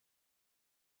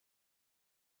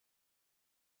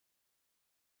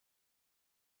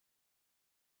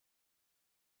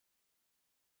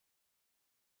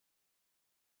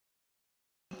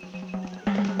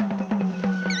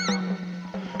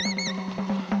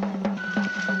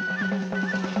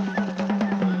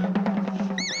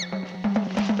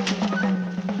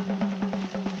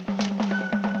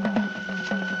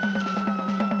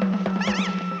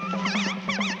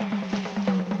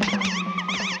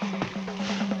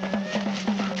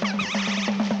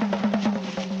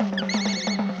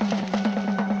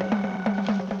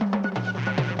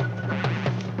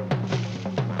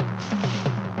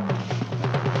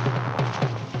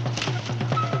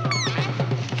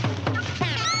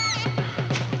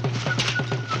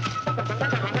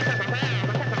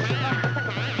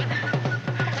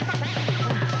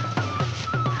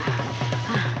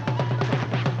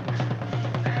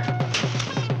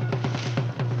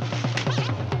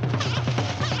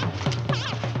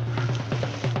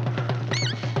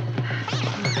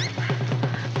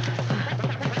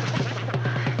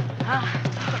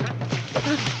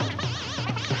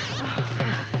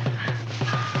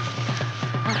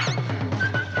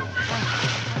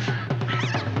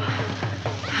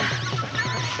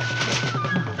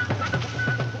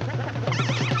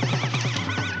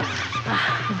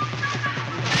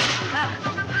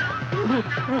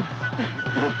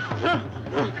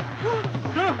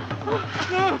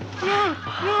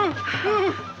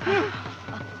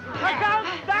I can't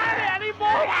stand it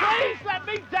anymore! Please let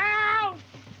me down!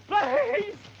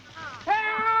 Please!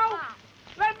 Help!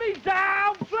 Let me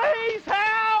down! Please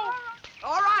help!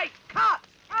 All right, cut!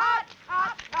 Cut!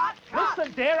 Cut! Cut! Cut!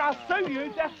 Listen, dear, I'll sue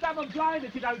you. Deaf, dumb and blind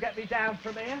if you don't get me down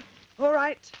from here. All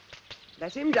right,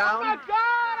 let him down. Oh, my God,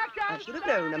 I can't I should have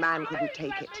known a man couldn't Please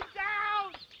take let it. me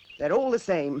down. They're all the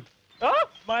same. Oh,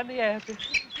 mind the air.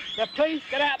 Now, please,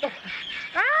 get out the...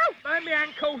 Ow! Mind me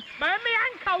ankles. Mind me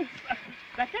ankles.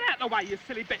 Now, get out the way, you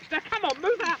silly bitch. Now, come on,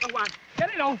 move out the way.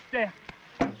 Get it off, dear.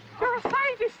 You're a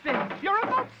sadist, dear. You're a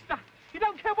monster. You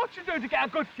don't care what you do to get a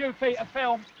good few feet of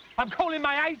film. I'm calling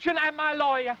my agent and my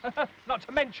lawyer. Not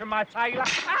to mention my tailor.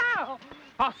 Ow!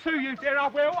 I'll sue you, dear, I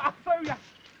will. I'll sue you.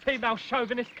 Female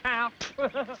chauvinist cow.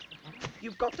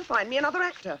 You've got to find me another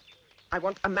actor. I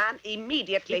want a man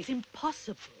immediately. It's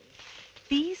impossible.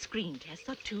 These screen tests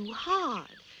are too hard.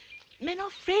 Men are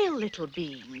frail little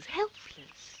beings,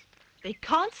 helpless. They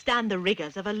can't stand the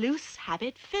rigors of a loose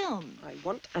habit film. I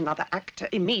want another actor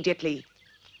immediately.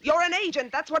 You're an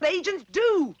agent. That's what agents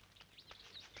do.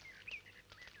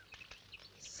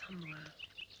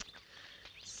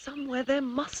 Somewhere there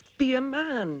must be a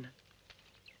man.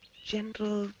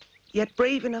 Gentle, yet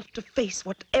brave enough to face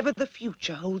whatever the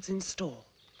future holds in store.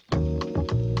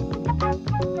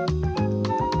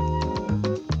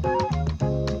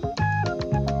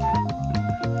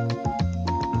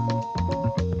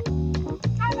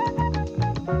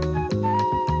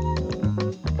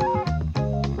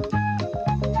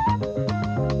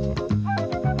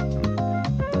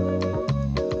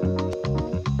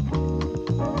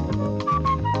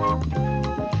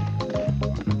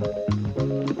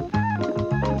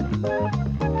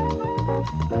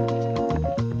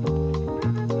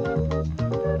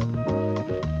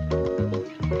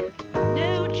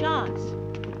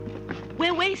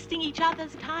 Each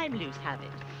other's time, loose habit.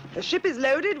 The ship is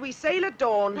loaded, we sail at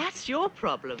dawn. That's your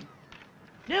problem.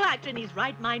 No actor in his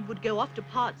right mind would go off to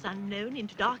parts unknown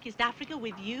into darkest Africa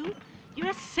with you. You're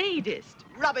a sadist.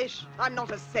 Rubbish. I'm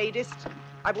not a sadist.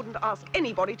 I wouldn't ask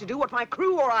anybody to do what my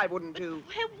crew or I wouldn't do.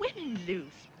 We're women,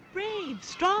 Luce. Brave,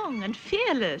 strong, and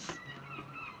fearless.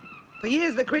 For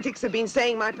years, the critics have been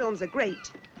saying my films are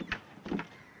great.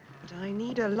 But I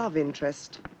need a love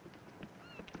interest.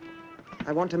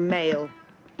 I want a male.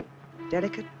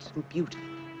 Delicate and beautiful.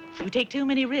 You take too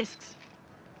many risks.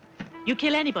 You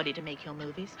kill anybody to make your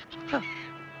movies. Huh.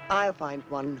 I'll find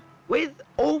one, with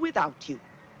or without you.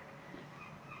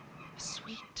 A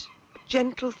sweet,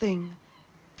 gentle thing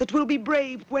that will be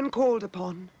brave when called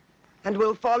upon and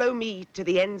will follow me to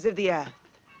the ends of the earth.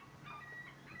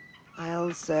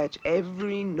 I'll search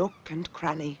every nook and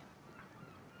cranny.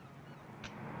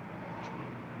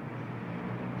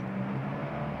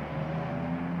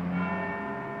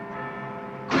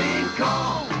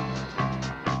 Kong.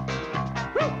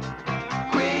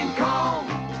 Queen Kong.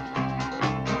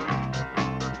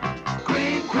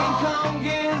 Queen Kong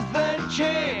is the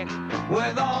chick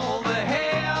with all the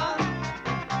hair.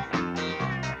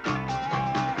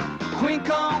 Queen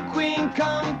Kong,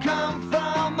 come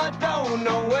from I don't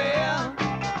know where.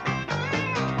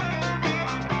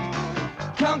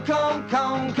 Kong, Kong,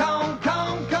 Kong, Kong,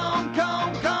 Kong, Kong,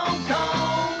 Kong, Kong,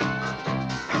 Kong.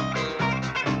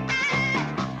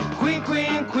 Queen,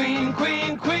 Queen, Queen,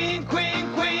 Queen, Queen,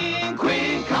 Queen, Queen,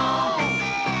 Queen Kong.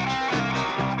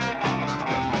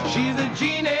 She's a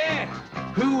genie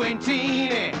who ain't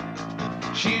teeny.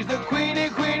 She's the queenie,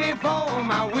 queenie for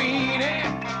my weenie.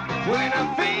 When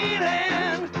I'm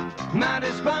feeling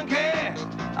mighty spunky,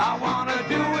 I wanna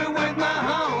do it with my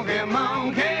honky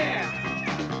monkey.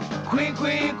 Queen,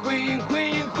 queen, queen,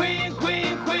 queen, queen,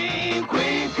 queen, queen,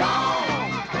 queen,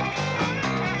 come.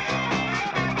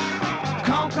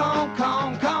 Come, come,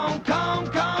 come, come, come,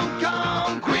 come,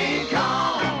 come, queen,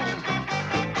 come.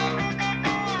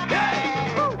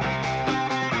 Hey! Woo!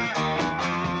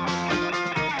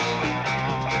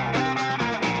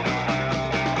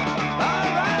 All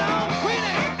right, on,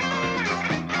 Queenie!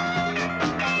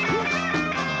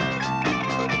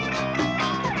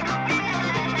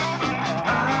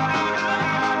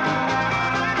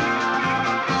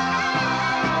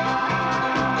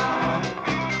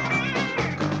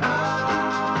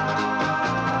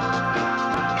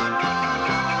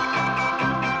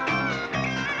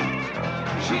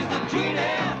 She's the genie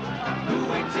who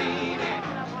ain't seen it.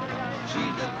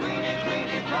 She's the queenie,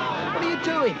 queenie from. What are you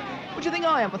doing? What do you think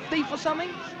I am, a thief or something?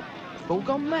 You've all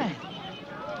gone mad.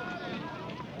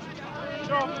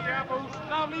 Toffee apples,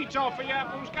 lovely toffee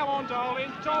apples. Come on,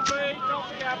 darling. Toffee,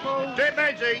 toffee apples. 10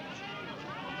 pence each.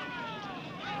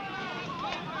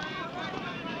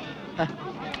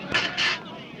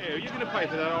 Here, are you going to pay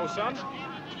for that, old son?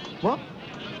 What?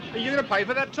 Are you going to pay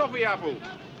for that toffee apple?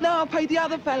 No, I paid the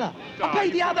other fella. I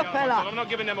paid the other fella. I'm not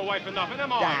giving them away for nothing,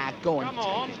 am I? Ah, go on. Come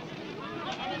on.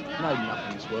 No,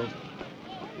 nothing in this world.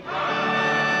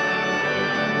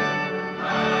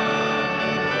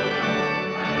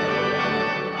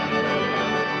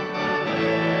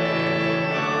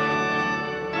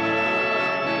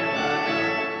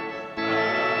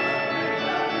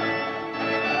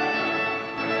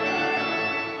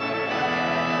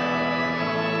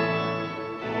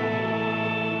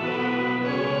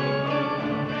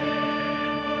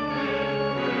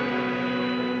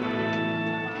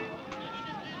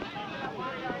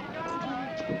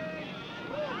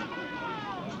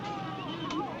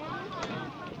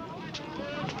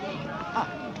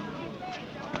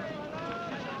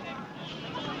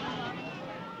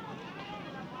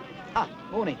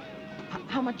 Morning.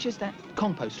 How much is that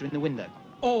Kong poster in the window?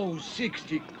 Oh,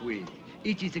 60 quid.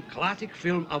 It is a classic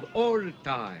film of all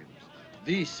times.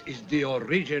 This is the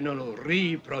original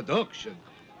reproduction.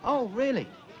 Oh, really?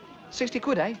 60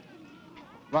 quid, eh?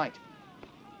 Right.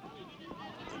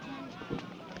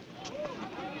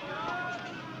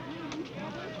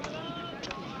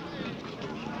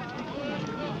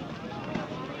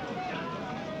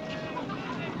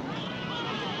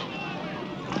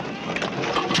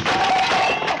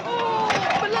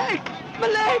 My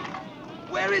leg!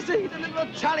 Where is he, the little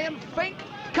Italian fink?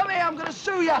 Come here, I'm gonna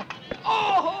sue you!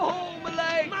 Oh, my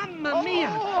leg! Mamma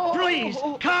mia! Please,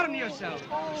 calm yourself.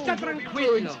 Sta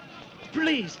tranquillo.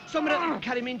 Please, somebody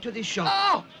carry me into the shop.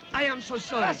 Oh! I am so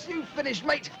sorry. That's you finished,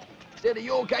 mate. Steady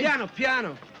your game. Piano,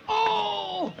 piano.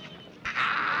 Oh!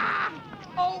 Ah!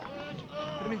 Oh!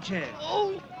 Put him in chair.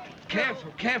 Oh!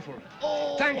 Careful, careful.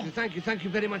 Oh! Thank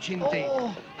you very much indeed.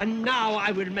 Oh. And now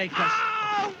I will make us...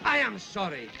 Ow! I am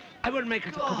sorry. I will make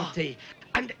us a cup of tea.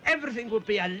 And everything will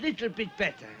be a little bit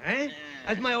better, eh?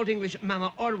 As my old English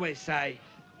mama always say,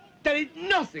 there is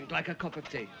nothing like a cup of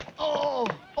tea. Oh!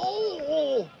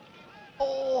 Oh!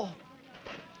 Oh!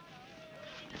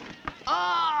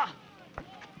 Ah!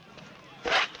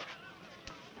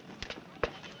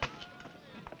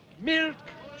 Milk,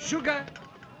 sugar.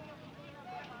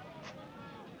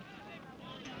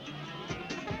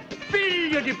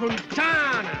 Figlio di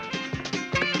puttana!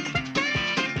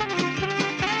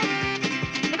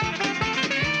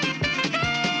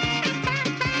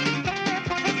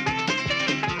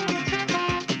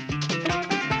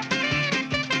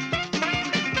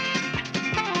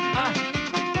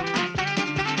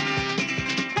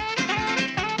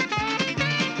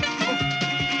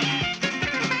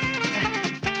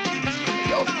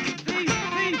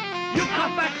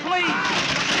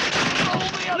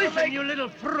 Listen, you little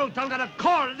fruit, I'm gonna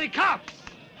call the cops!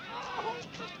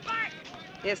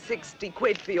 Here's 60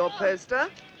 quid for your poster.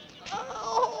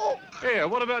 Here,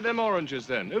 what about them oranges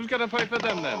then? Who's going to pay for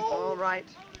them then? All right.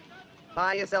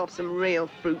 Buy yourself some real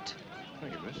fruit.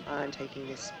 Thank you, miss. I'm taking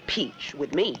this peach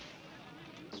with me.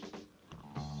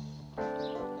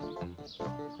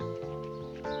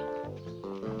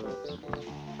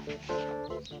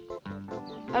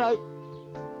 Hello.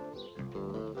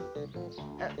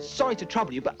 Sorry to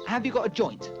trouble you, but have you got a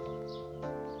joint?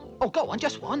 Oh, go on,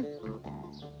 just one.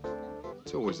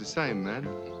 It's always the same, man.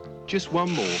 Just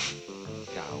one more.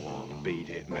 Go on, beat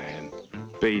it, man.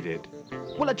 Beat it.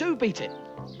 Well, I do beat it,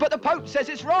 but the Pope says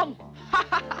it's wrong.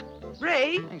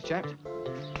 Ray? Thanks, chaps.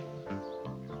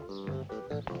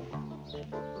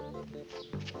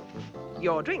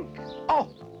 Your drink. Oh,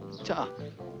 ta.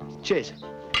 Cheers.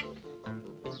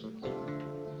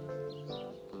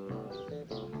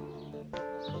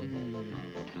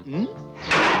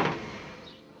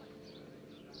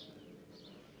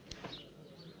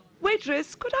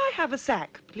 Waitress, could I have a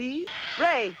sack, please?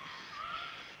 Ray,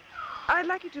 I'd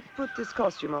like you to put this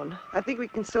costume on. I think we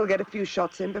can still get a few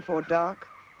shots in before dark.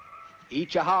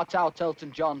 Eat your heart out,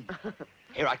 Elton John.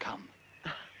 Here I come.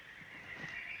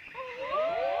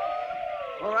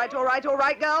 All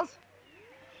right, girls.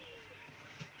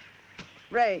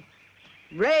 Ray.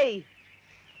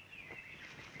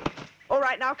 All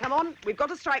right, now, come on. We've got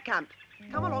to strike camp.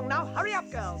 Come along now. Hurry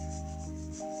up, girls.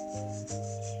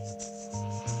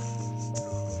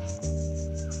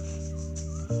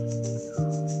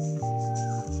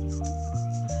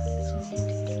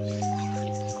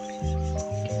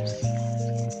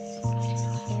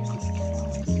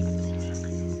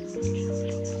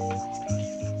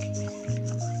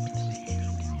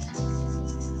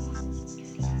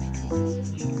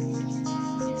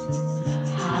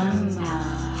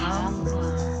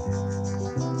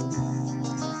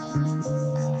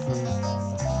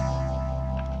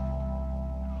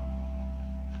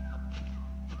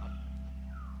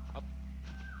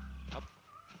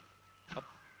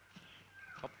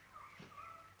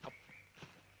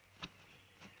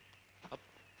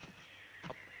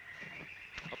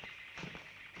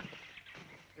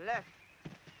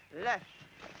 Left.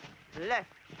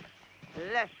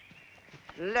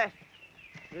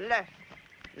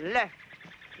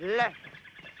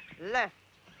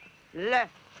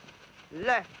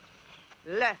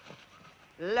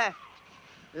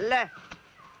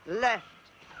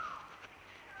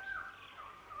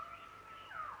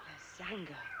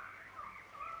 Nasanga,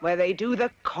 where they do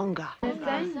the conga.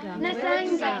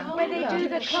 Nasanga, where they do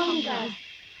the conga.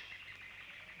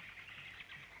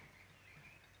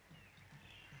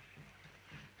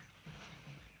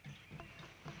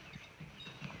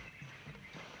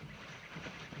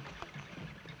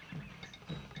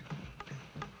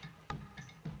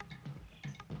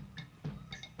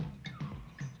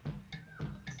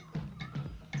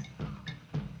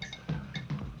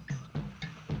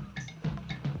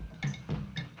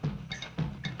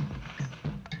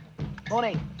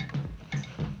 Morning.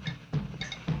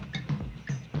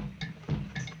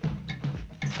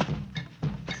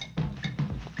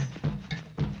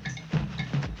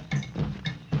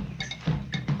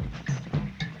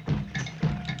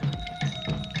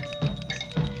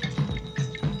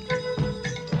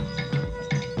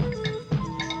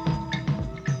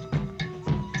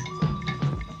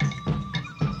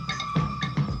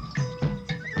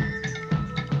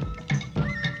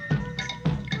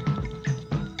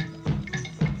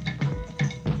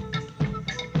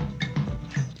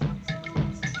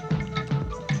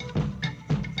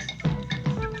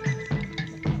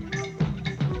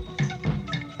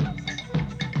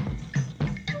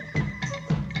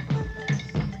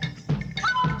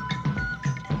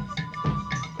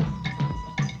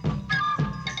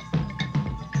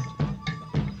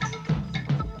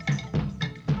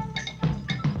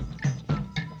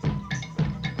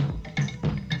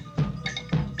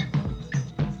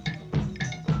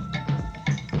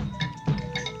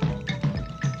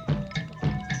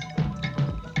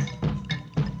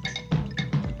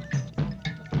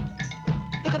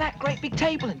 Look at that great big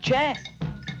table and chair.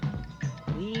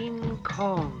 Queen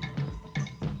Kong.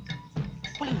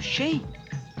 Well, who's she?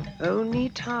 Only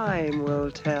time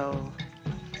will tell.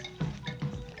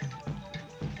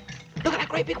 Look at that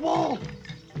great big wall.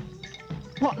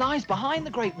 What lies behind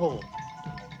the Great Wall?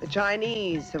 The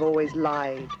Chinese have always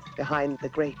lied behind the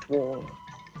Great Wall.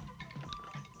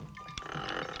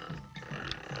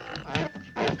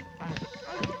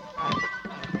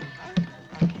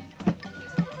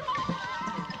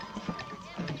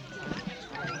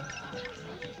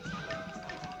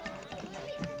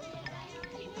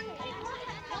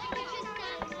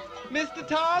 Mr.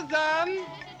 Tarzan!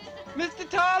 Mr.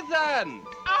 Tarzan!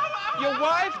 Your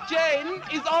wife, Jane,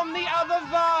 is on the other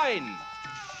vine.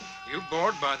 You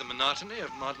bored by the monotony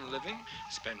of modern living?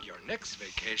 Spend your next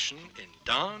vacation in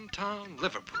downtown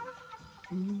Liverpool.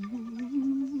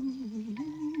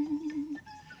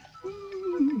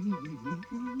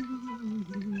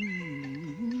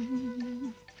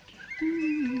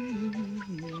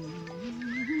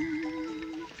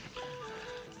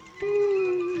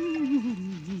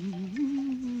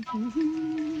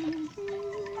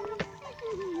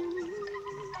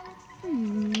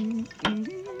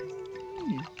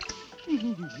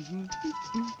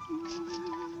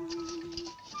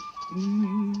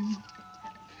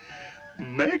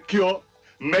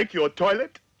 Make your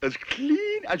toilet as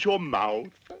clean as your mouth.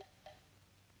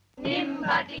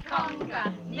 Nimbadi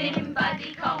conga,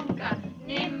 nimbadi conga,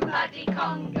 nimbadi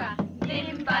conga,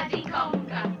 nimbadi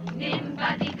conga,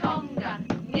 nimbadi conga,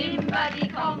 nimbadi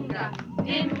conga,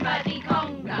 nimbadi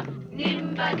conga,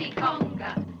 nimbadi conga,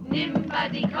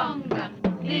 nimbadi conga,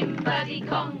 nimbadi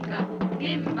conga,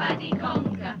 nimbadi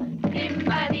conga,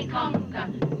 nimbadi conga,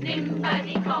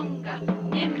 nimbadi conga,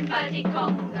 nimbadi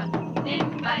conga,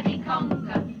 nimbadi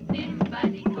conga,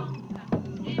 nimbadi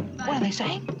conga. What are they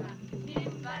saying?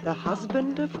 The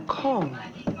husband of Kong.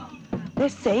 They're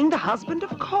saying the husband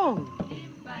of Kong.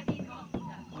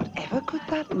 Whatever could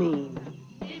that mean?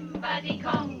 Nimbadi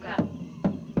conga.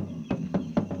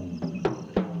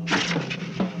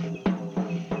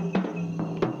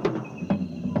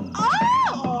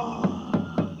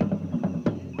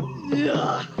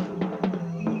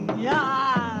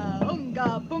 Yeah,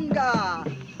 unga bunga,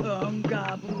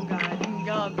 unga bunga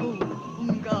dinga doo,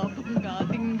 unga bunga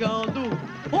dinga doo.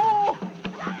 Oh,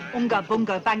 unga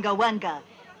bunga banga wanga.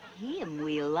 Him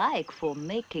we like for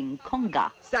making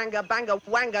conga. Sanga banga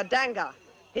wanga danga.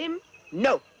 Him?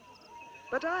 No.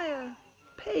 But I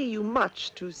pay you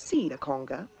much to see the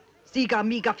conga. Siga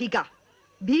miga figa,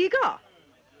 biga,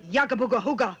 yaga buga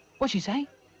hoga. What'd she say?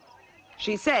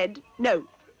 She said no.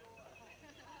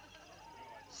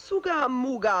 Suga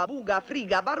muga buga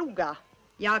friga baruga.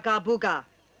 Yaga buga.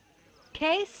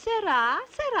 Que sera,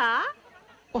 sera?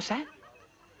 What's that?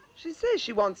 She says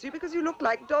she wants you because you look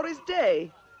like Doris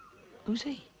Day. Who's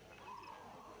he?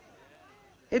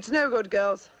 It's no good,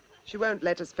 girls. She won't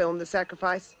let us film the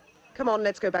sacrifice. Come on,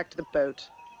 let's go back to the boat.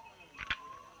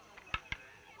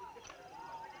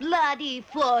 Bloody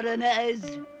foreigners.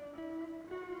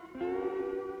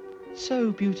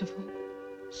 So beautiful.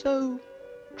 So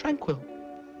tranquil.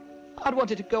 I'd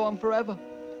want it to go on forever.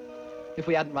 If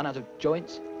we hadn't run out of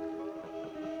joints.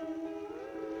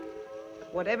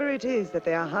 Whatever it is that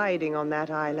they are hiding on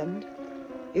that island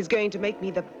is going to make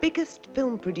me the biggest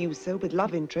film producer with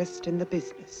love interest in the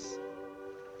business.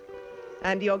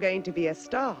 And you're going to be a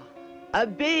star. A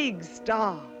big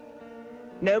star.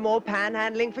 No more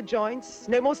panhandling for joints.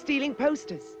 No more stealing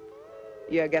posters.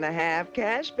 You're gonna have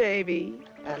cash, baby.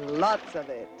 And lots of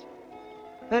it.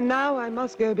 And now I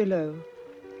must go below.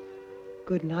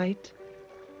 Good night.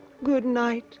 Good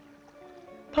night.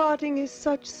 Parting is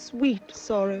such sweet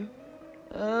sorrow.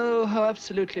 Oh, how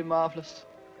absolutely marvellous.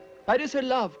 I do so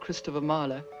love Christopher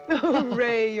Marlowe. Oh,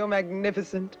 Ray, you're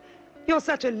magnificent. You're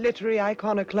such a literary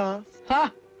iconoclast.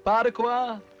 Ha! Pas de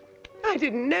quoi? I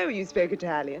didn't know you spoke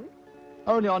Italian.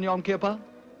 Only on Yom Kippur.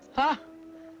 Ha!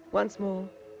 Once more,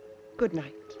 good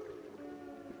night.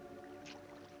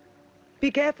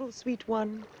 Be careful, sweet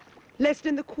one, lest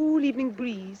in the cool evening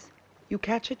breeze you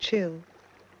catch a chill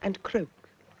and croak.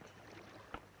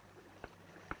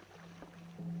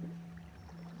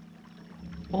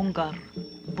 Bunga,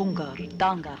 bunga,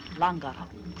 danga, langa.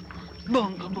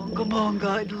 Bunga, bunga, bunga.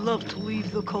 I'd love to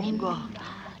leave the conga.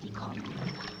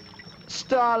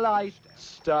 Starlight,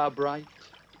 star bright.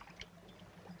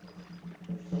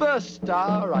 First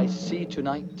star I see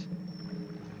tonight.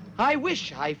 I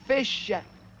wish I fish,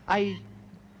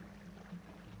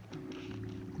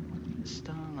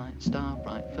 Starlight, star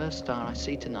bright, first star I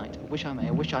see tonight. I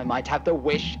wish I might have the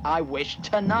wish I wish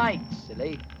tonight,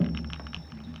 silly.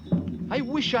 I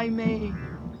wish I may,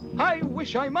 I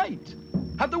wish I might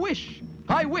have the wish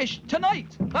I wish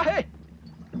tonight. Hey!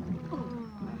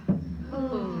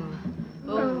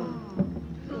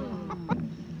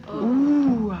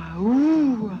 Ooh,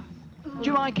 ooh. Do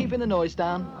you mind keeping the noise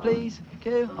down, please?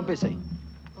 Q, I'm busy.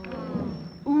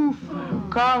 Oofa,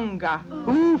 conga,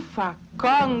 oofa,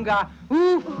 conga,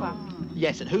 oofa.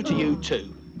 Yes, and who to you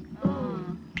too?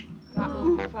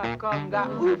 Oofa, conga,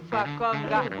 oofa,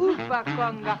 conga, oofa,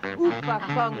 conga, oofa,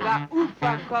 conga,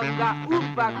 oofa, conga,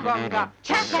 oofa, conga.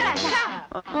 Cha-cha-cha!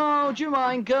 Oh, do you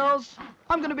mind, girls?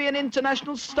 I'm going to be an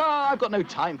international star. I've got no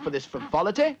time for this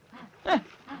frivolity.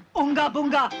 Unga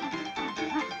bunga.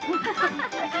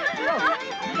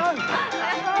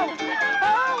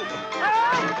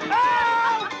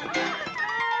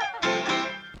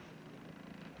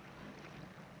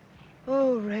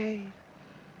 Oh, Ray.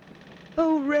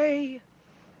 Oh, Ray.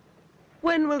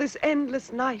 When will this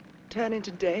endless night turn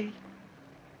into day?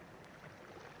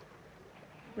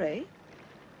 Ray?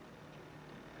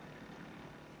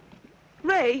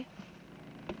 Ray?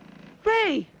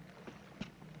 Ray?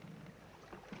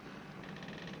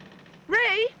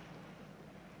 Ray?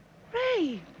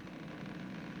 Ray?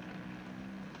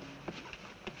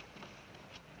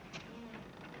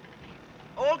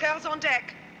 All girls on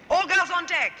deck. All girls on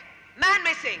deck. Man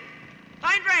missing.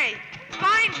 Find Ray.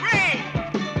 Find Ray.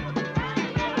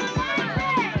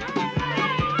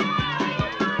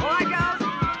 All right, girls.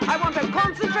 I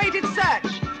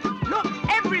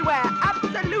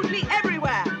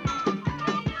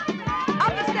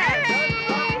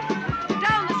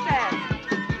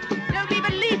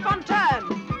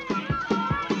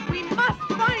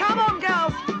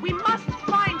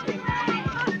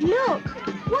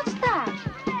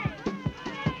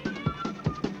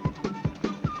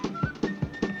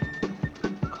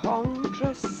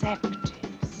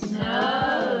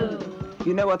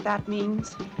You know what that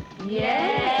means?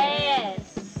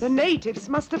 Yes. The natives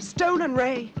must have stolen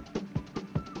Ray.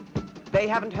 They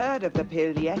haven't heard of the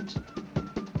pill yet.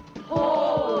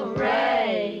 Poor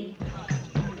Ray.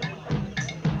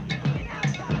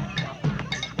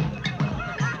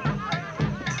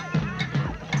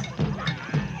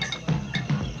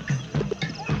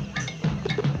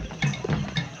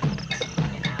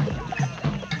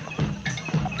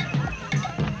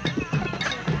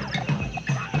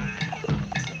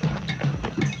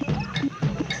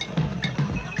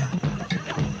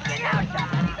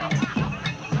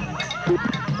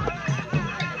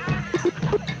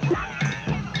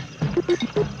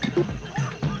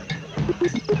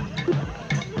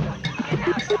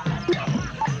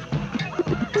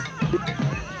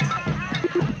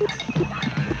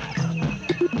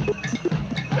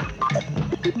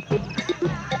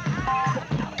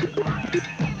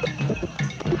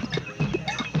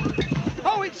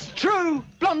 Oh, it's true.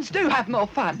 Blondes do have more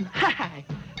fun.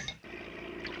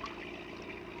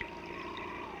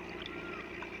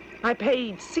 I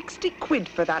paid 60 quid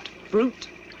for that fruit.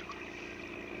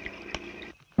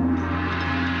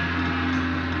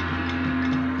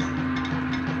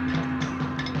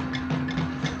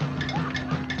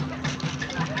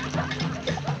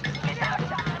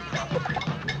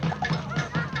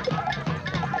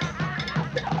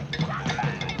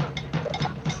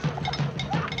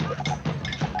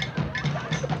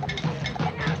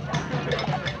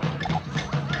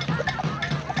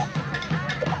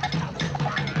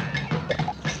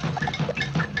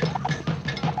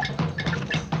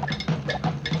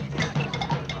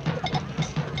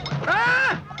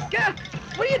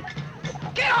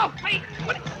 Get off me!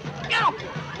 Get off!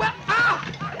 Well,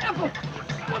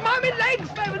 well, my legs,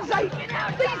 for heaven's sake!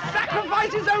 These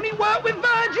sacrifices only work with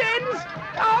virgins!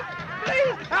 Oh,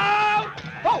 please! Oh!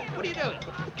 Oh, what are you doing?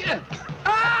 Get out!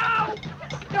 Oh!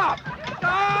 Oh!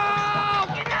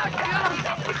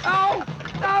 Oh!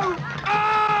 No!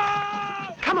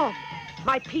 Oh! Come on.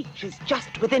 My peach is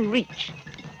just within reach.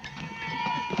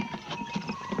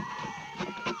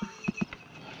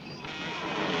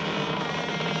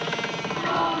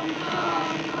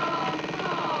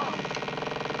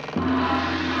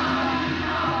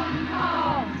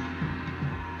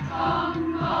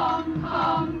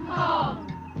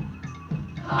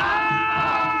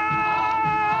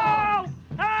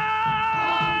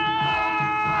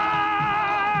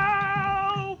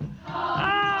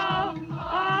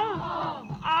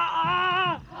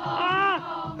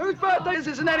 Whose birthday is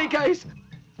this in any case?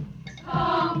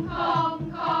 Come,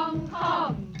 come, come,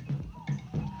 come.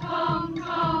 Come,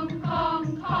 come,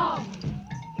 come, come.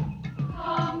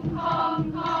 Come,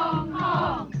 come, come,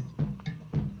 come.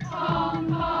 Come,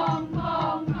 come,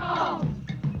 come, come.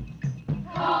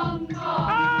 Come, come.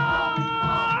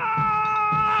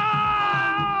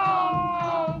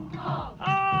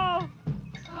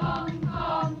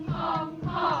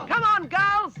 Come on,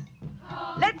 girls.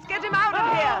 Let's get him out of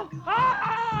here.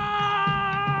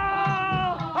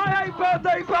 I hate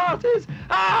birthday parties!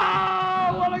 Oh,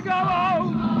 I want to go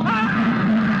home!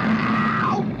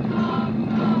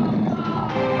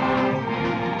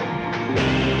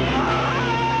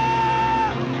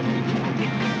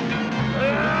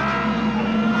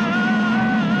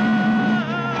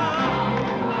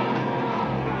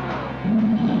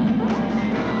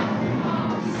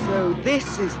 So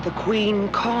this is the Queen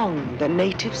Kong the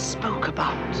natives spoke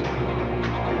about.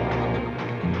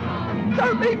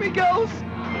 Don't leave me, girls!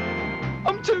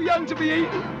 I'm too young to be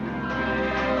eaten.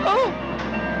 Oh!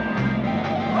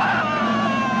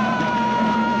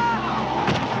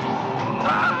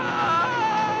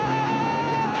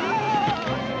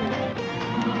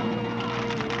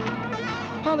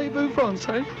 Parlez-vous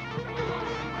français?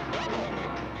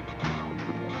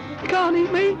 You can't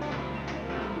eat me.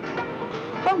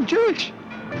 I'm Jewish.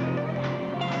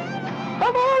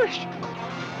 I'm Irish.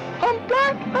 I'm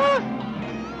black.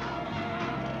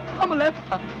 I'm a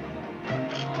leper.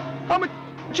 I'm a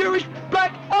Jewish,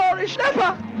 black, Irish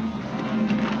leper.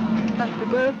 Happy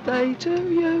birthday to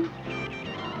you.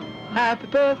 Happy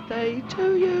birthday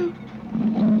to you.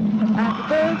 Happy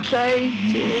birthday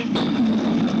to you.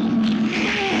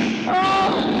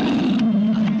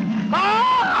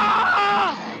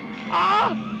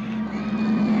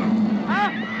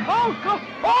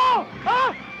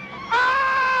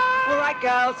 All right,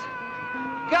 girls.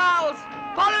 Girls,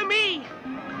 follow me.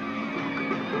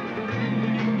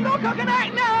 Look, I can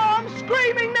act now! I'm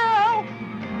screaming now!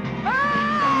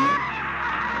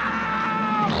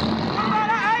 What about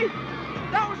that, eh?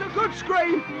 That was a good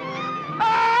scream!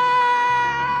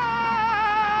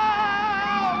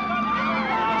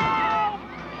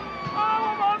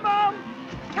 Oh, my Mum!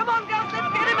 Come on, girls,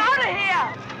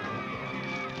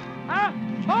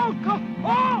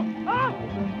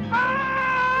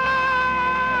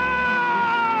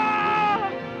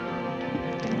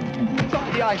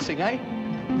 icing, eh?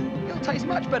 It'll taste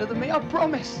much better than me, I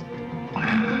promise.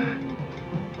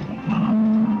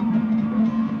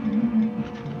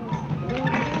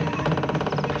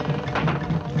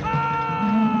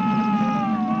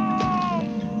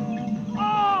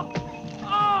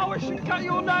 I should cut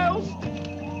your nails.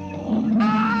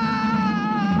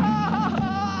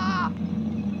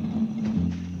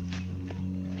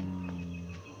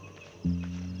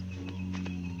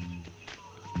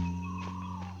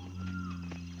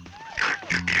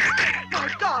 My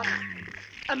God!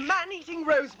 A man-eating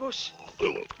rosebush.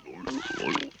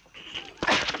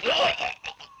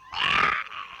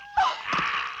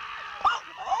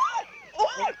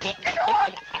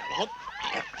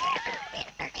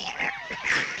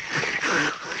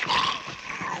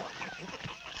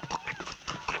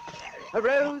 A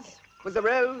rose was a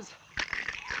rose,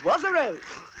 was a rose.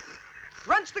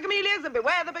 Crunch the camellias and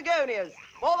beware the begonias.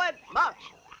 Forward, march.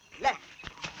 Left,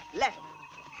 left,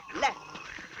 left,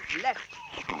 left,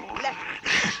 left, left,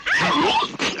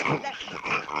 left,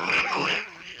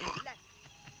 left.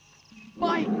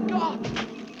 My God!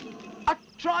 A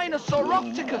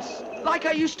Trinosauropticus, like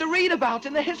I used to read about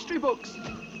in the history books.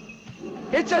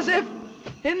 It's as if,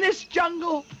 in this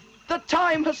jungle, the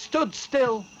time has stood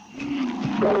still.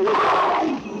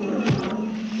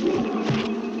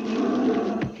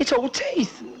 It's all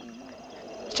teeth.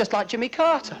 It's just like Jimmy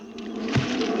Carter.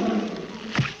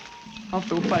 I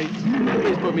feel faint.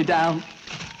 Please put me down.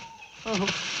 Oh.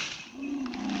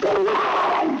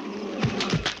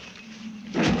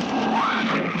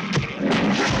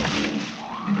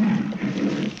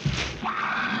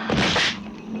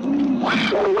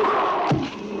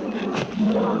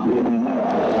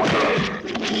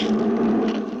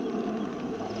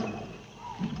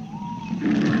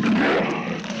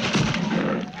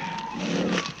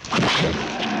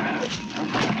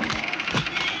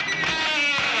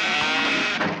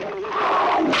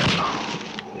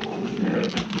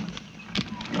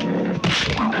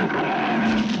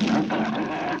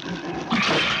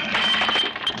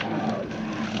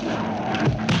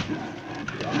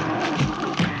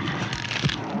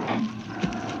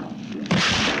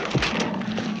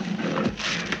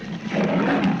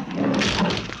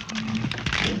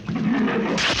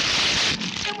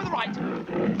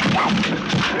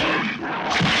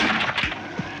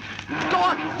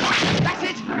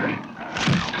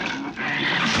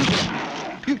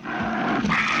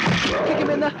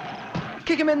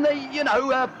 Kick him in the, you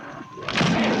know,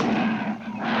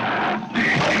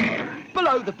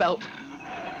 below the belt.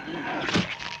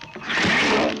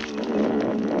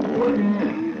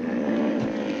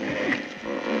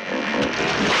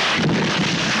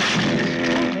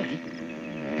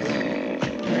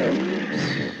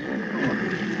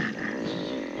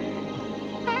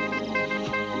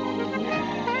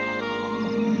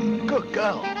 Good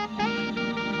girl.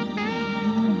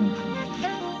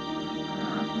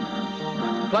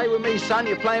 Play with me, son,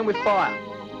 you're playing with fire.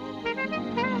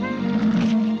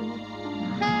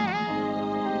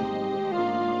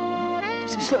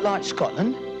 Does this look like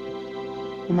Scotland?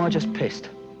 Or am I just pissed?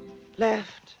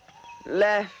 Left,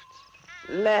 left,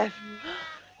 left,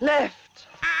 left,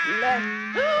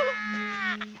 left.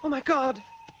 Oh, my God.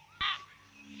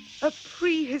 A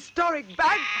prehistoric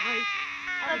bagpipe.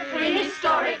 A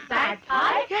prehistoric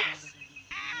bagpipe? Yes,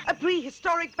 a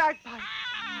prehistoric bagpipe.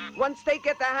 Once they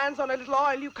get their hands on a little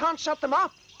oil, you can't shut them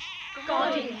up.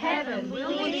 God in heaven,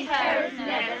 will these terrors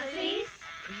never cease?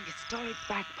 Prehistoric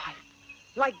bagpipe,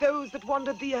 like those that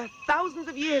wandered the earth thousands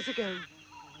of years ago.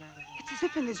 It's as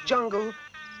if in this jungle,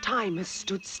 time has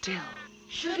stood still.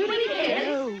 Should we kill it?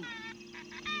 No.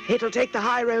 It'll take the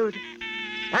high road,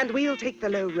 and we'll take the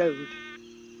low road.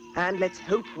 And let's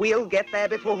hope we'll get there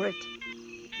before it.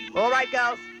 All right,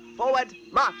 girls, forward,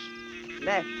 march.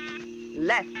 Left,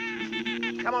 left.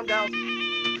 Come on, girls.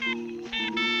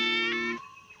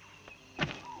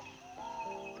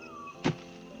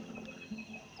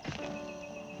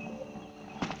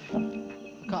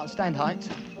 I can't stand heights.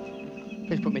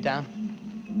 Please put me down.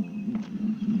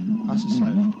 Nice and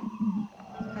slow.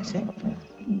 That's it.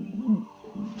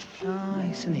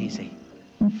 Nice and easy.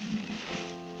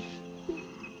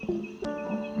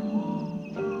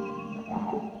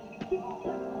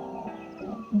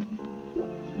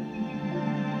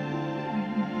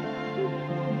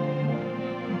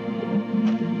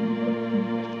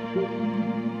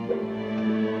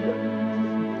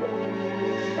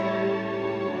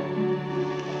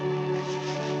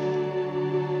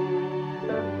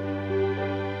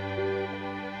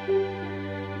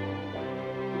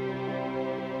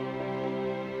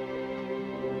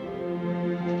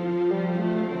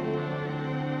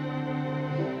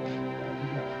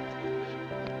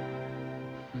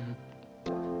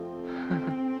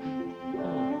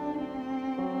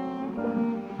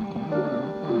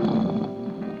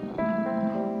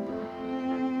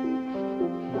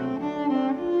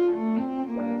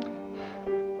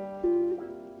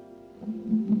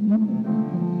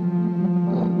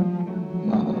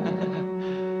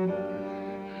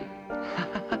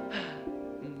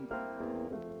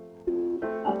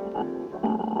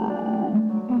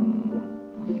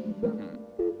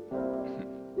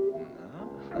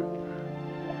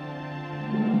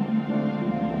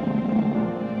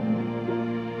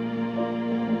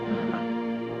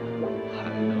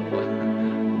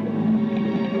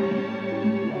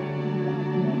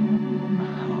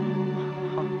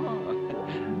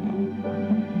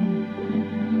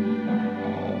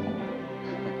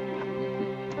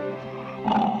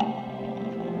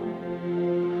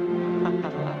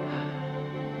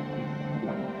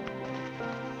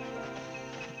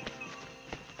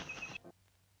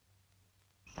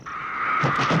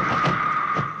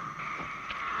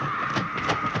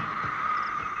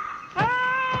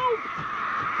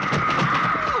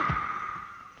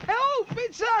 Help!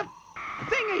 It's a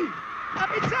thingy!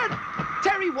 It's a...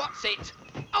 Terry, what's it?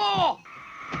 Oh!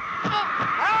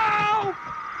 Help!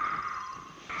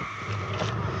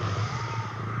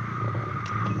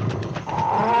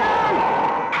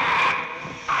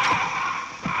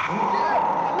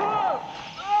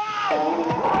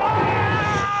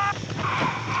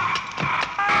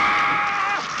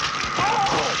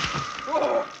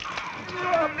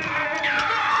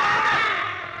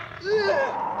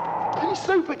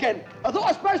 Soup again. I thought I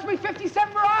was supposed to be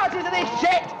 57 varieties of this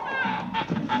shit.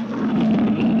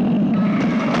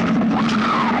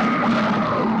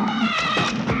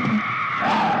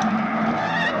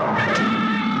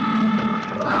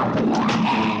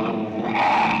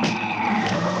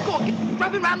 Go on,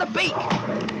 grab him round the beak.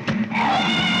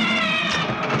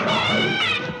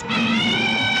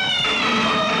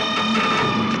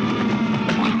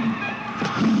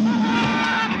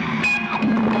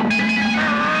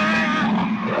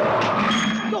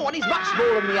 He's much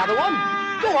smaller than the other one.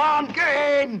 Go on,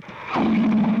 get in!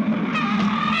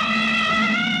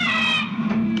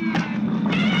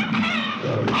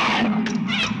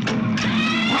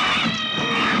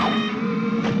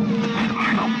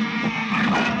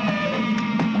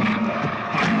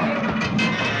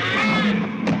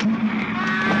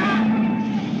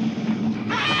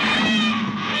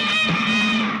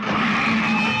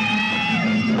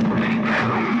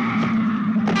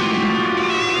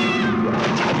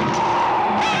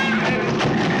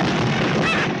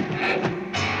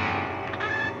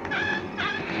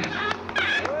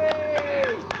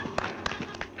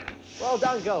 Well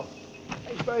done, girl.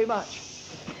 Thanks very much.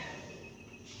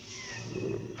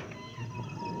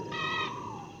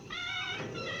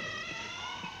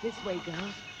 This way,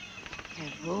 girls.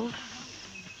 Careful.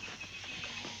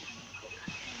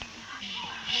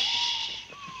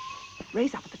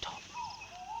 Raise up at the top.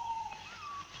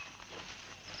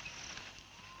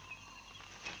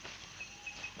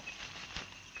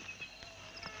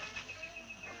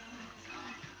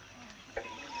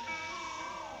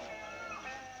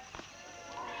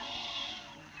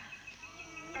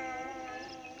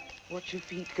 Watch your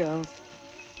feet, girls.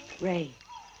 Ray.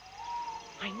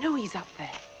 I know he's up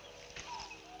there.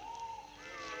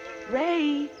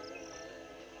 Ray!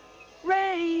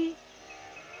 Ray!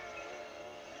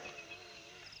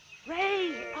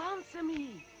 Ray, answer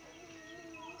me.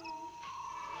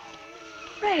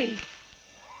 Ray!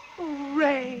 Oh,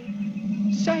 Ray.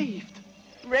 Saved.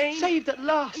 Ray. Saved at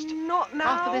last. Not now.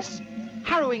 After this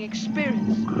harrowing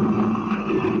experience.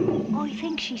 I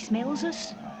think she smells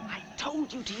us. I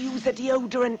told you to use a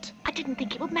deodorant. I didn't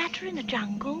think it would matter in the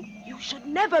jungle. You should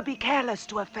never be careless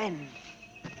to offend.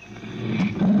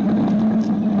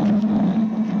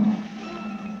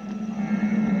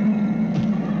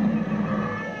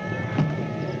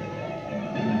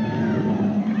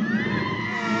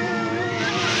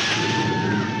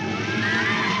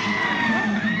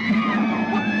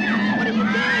 What are you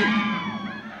doing?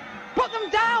 Put them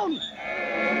down!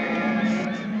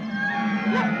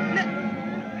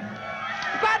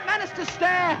 Bad manners to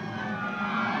stare!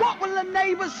 What will the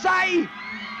neighbours say?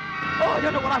 Oh, I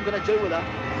don't know what I'm going to do with her.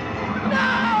 No!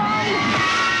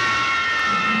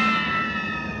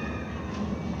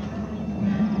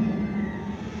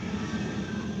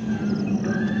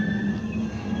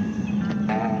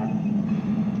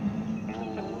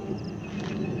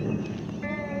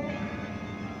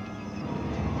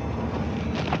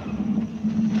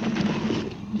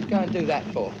 What you go and do that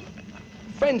for?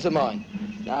 Friends of mine.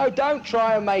 No, don't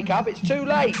try and make up. It's too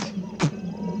late.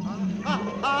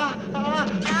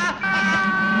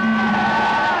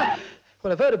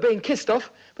 Well, I've heard of being kissed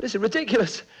off, but this is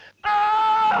ridiculous.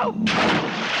 Oh!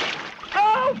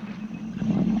 Oh!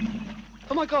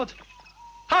 Oh, my God.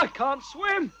 I can't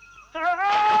swim.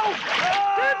 Oh!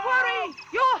 Don't worry!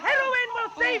 Your heroin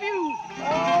will save you!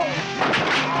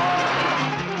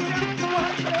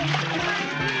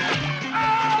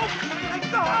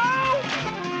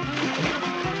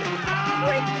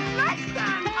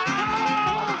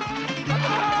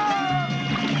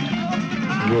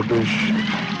 Rubbish.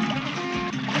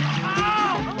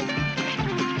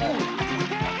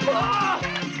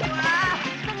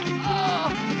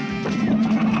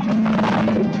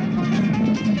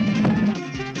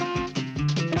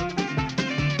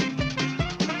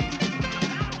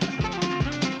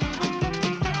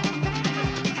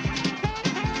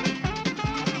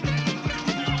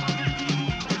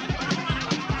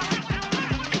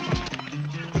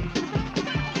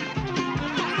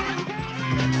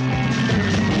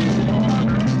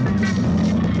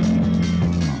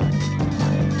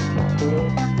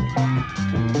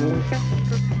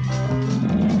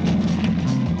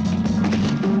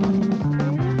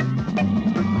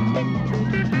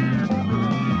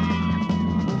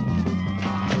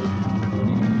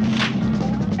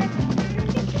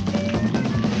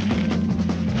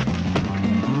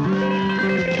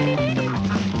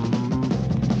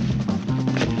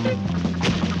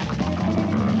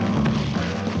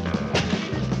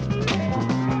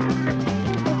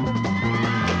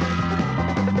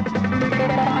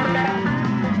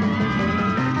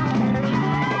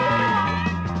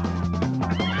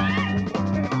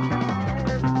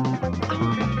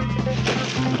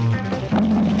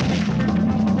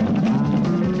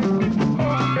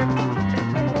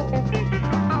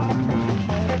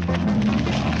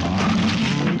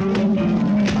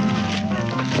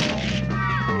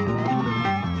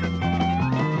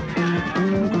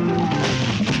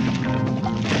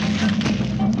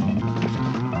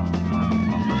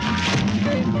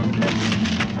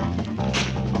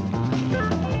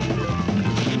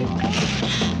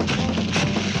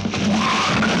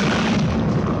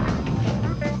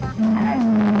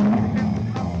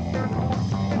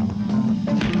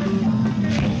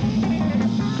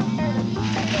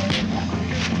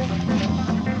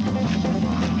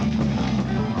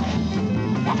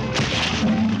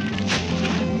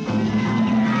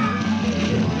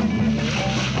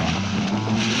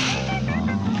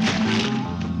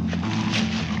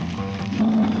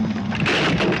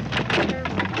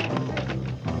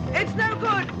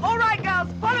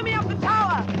 Follow me up the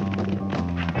tower!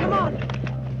 Come on!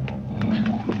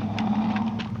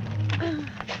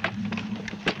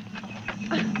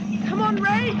 Come on,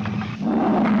 Ray!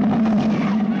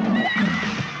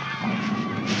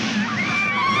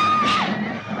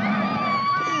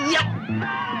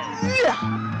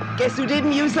 Guess who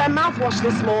didn't use their mouthwash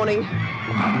this morning?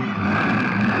 Come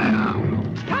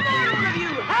on, all of you!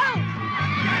 Help!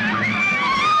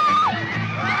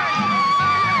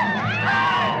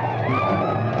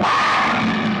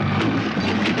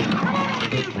 Come on, all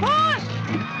of you! Push!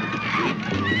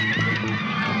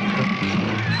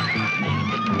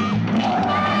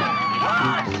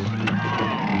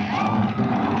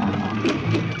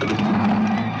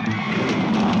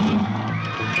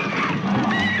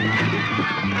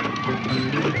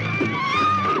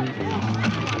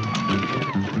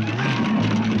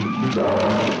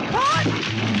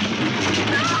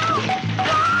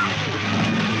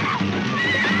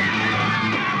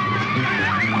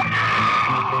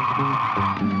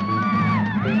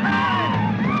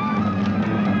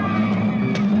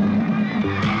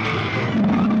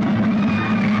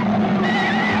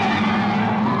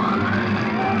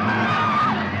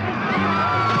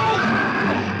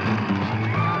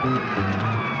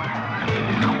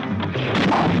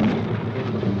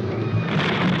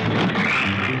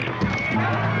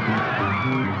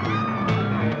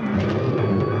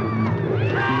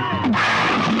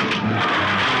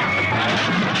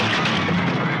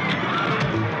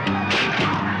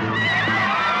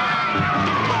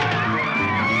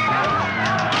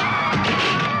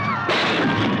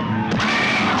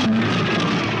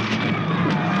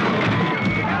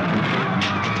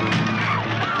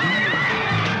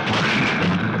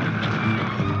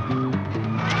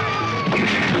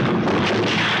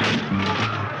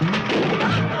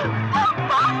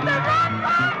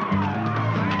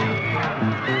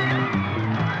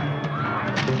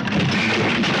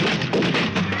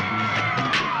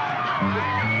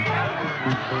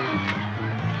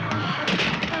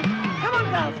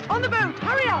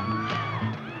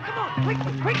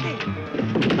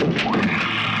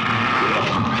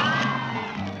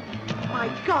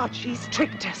 She's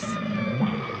tricked us.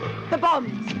 The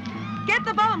bombs. Get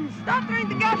the bombs. Start throwing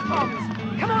the gas bombs.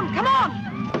 Come on, come on.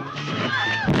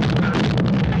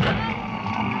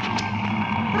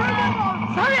 Throw more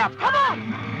bombs. Hurry up, come on.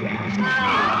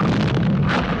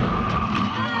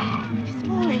 She's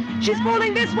falling. She's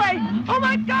falling this way. Oh,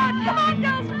 my God. Come on,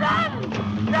 girls. Run.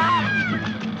 Run.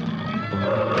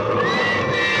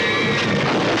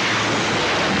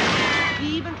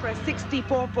 Even for a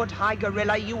 64-foot high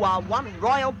gorilla, you are one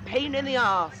royal pain in the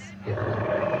arse.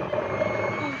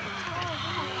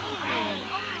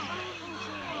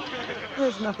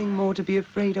 There's nothing more to be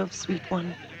afraid of, sweet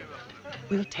one.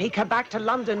 We'll take her back to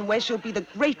London, where she'll be the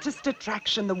greatest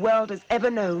attraction the world has ever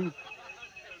known.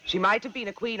 She might have been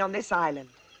a queen on this island,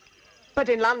 but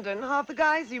in London, half the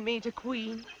guys you meet are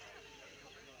queens.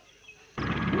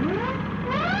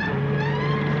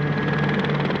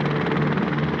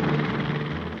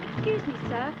 Excuse me,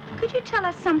 sir. Could you tell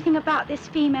us something about this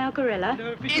female gorilla?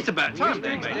 It's about time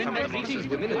they made some pieces.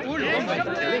 All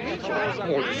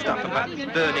the stuff about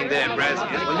burning their braziers.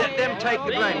 Well, let them take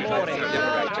the blame.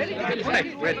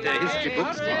 They've read their history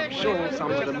books. I'm sure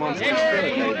some of the monsters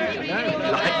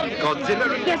like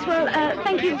Godzilla. Yes, well,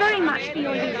 thank you very much for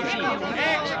your useful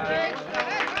comments.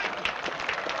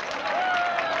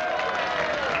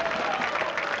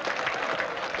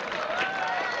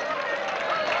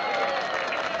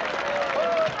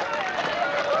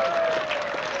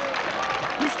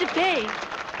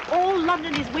 All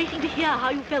London is waiting to hear how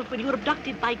you felt when you were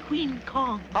abducted by Queen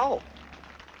Kong. Oh.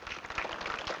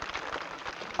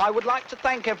 I would like to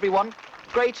thank everyone,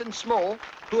 great and small,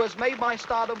 who has made my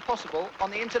stardom possible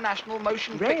on the international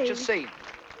motion picture scene.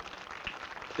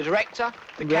 The director,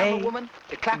 the camerawoman,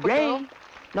 the clapper girl.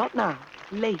 Not now,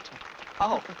 later.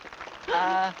 Oh.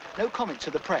 No comment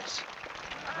to the press.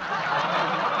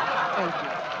 Thank you.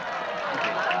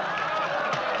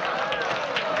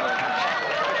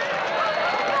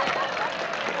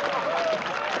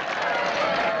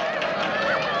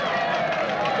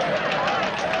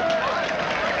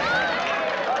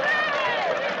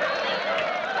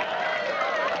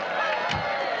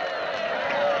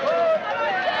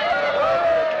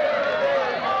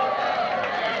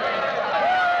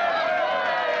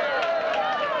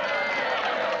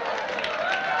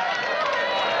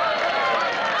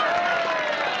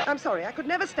 I'm sorry, I could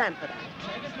never stand for that.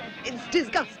 It's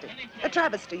disgusting, a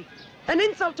travesty, an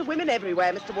insult to women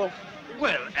everywhere, Mr. Wolfe.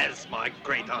 Well, as my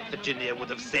great-aunt Virginia would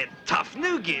have said, tough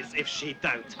noogies if she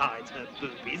don't hide her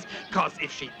boobies, 'cause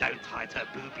if she don't hide her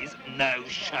boobies, no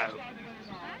show.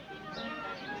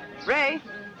 Ray?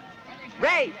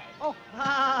 Ray! Oh,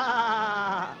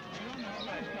 ah.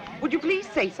 Would you please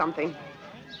say something?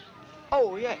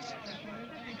 Oh, yes.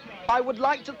 I would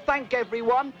like to thank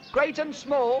everyone, great and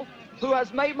small, who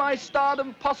has made my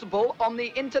stardom possible on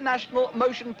the international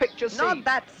motion picture scene. Not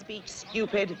that speech,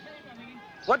 stupid.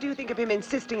 What do you think of him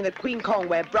insisting that Queen Kong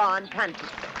wear bra and panties?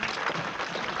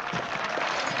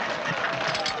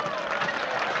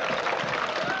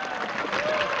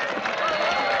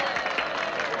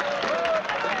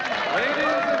 Ladies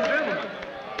and gentlemen,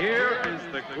 here is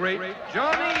the great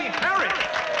Johnny Harris.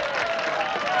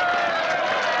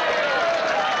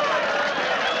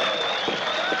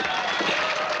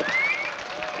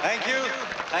 Thank you.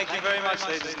 Thank you very much,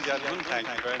 ladies and gentlemen. Thank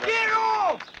you very much. Get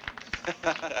off!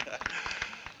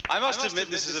 I must admit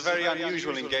this is a very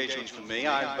unusual engagement for me.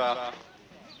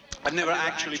 I've never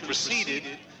actually preceded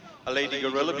a lady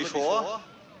gorilla before.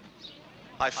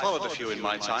 I followed a few in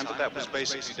my time, but that was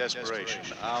basically desperation.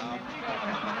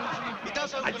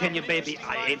 I tell you, baby,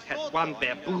 I ain't had one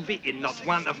bare booby in not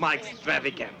one of my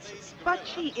extravagances. But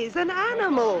she is an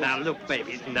animal. Now, look,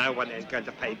 baby, no one is going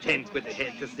to pay 10 quid a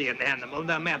head to see an animal,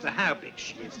 no matter how big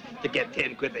she is. To get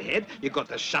 10 quid a head, you got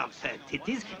to shove her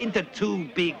titties into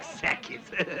 2 big sackies.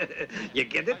 You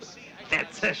get it?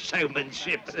 That's a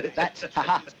showmanship. That's,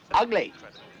 haha, ugly.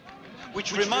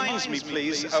 Which reminds me,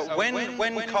 please,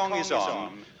 when Kong is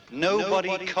on,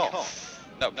 nobody cough.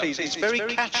 No, please, it's very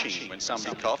catchy when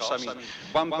somebody coughs. I mean,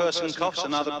 one person coughs,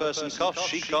 another person coughs,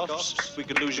 she coughs, we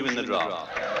could lose you in the drama.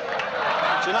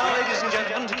 So now, ladies and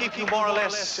gentlemen, to keep you more or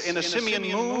less in a simian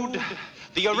mood,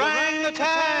 the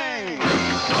orangutan!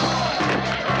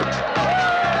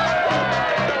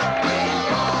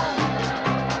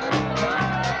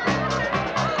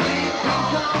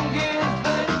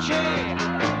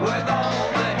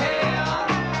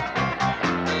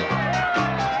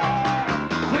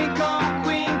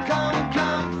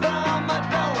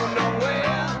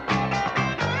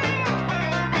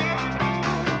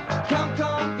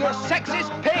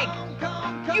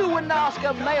 You wouldn't ask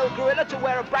a male gorilla to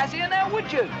wear a brassiere now,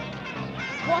 would you?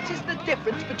 What is the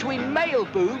difference between male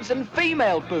boobs and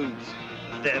female boobs?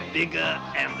 They're bigger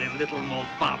and they're a little more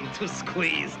fun to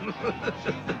squeeze.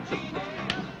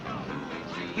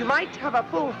 You might have a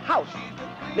full house,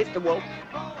 Mr. Wolf,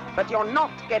 but you're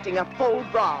not getting a full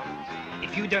bra.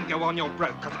 If you don't go on, you're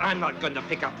broke, because I'm not going to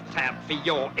pick up the tab for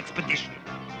your expedition.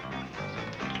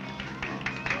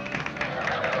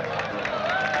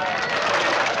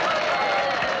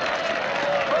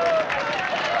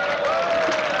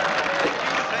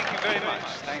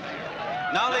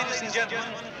 Now, ladies and gentlemen,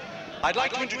 I'd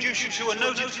like to introduce you to a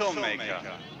noted filmmaker,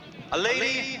 a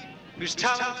lady whose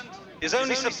talent is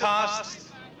only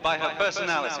surpassed by her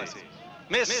personality.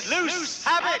 Miss Loose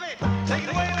Habit! Take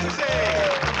it away, Lucy!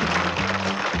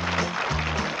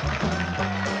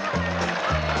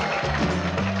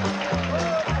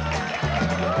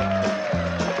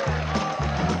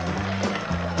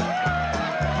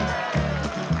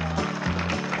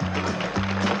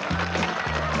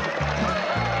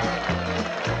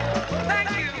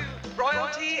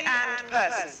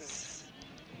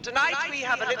 Tonight we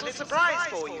have a little surprise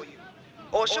for you.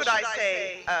 Or should I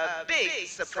say, a big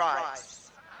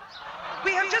surprise.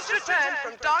 We have just returned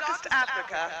from darkest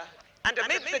Africa, and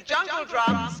amid the jungle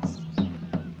drums...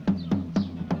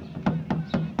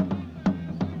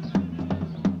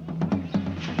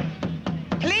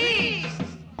 Please!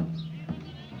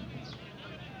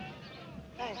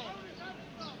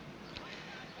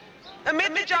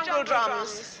 Amid the jungle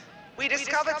drums, we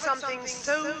discovered something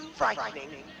so frightening,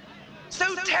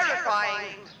 so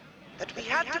terrifying, that we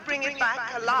had to bring it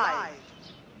back alive.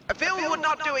 A film would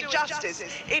not do it justice.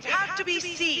 It had to be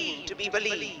seen to be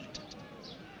believed.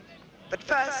 But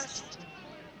first,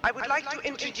 I would like to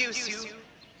introduce you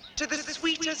to the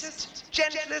sweetest,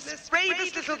 gentlest,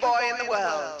 bravest little boy in the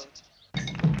world.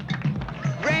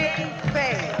 Ray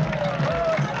Fay.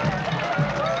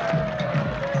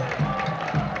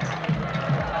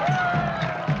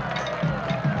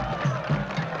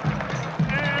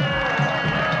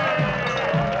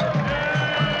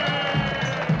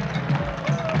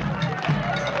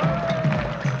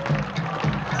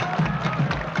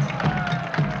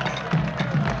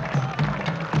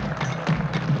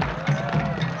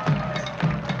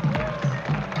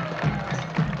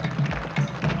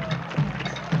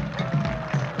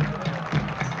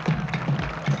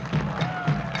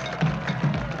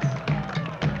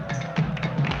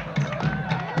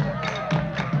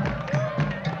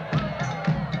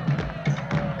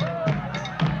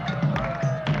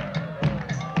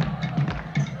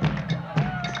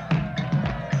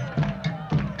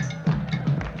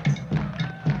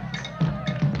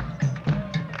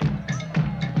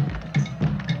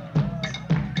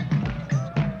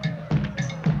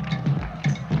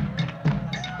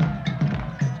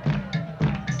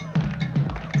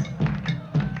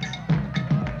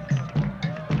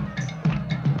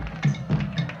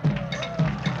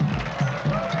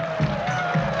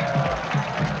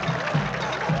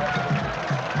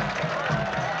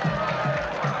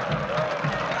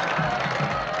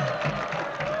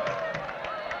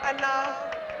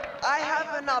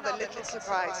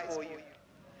 surprise for you.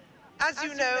 As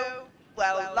you know,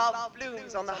 well, love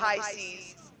blooms on the high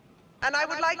seas. And I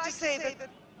would like to say that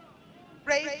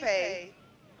Ray Fay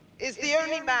is the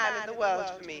only man in the world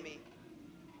for me.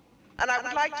 And I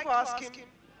would like to ask him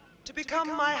to become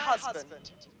my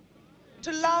husband,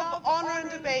 to love, honor,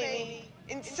 and obey me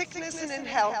in sickness and in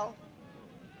health,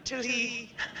 till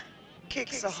he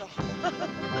kicks off.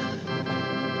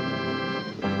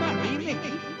 Marry me?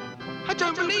 I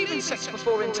don't believe in sex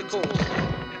before intercourse.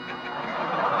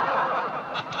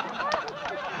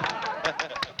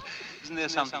 Isn't there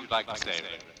something you'd like to say?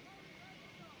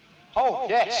 Oh,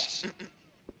 yes.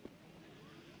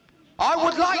 I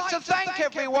would like to thank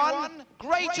everyone,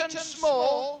 great and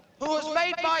small, who has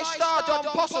made my stardom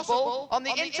possible on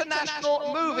the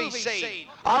international movie scene.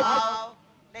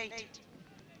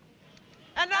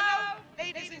 And now,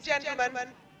 ladies and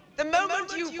gentlemen, the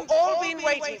moment you've all been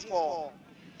waiting for.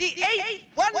 The eighth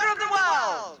wonder of the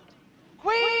world,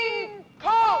 Queen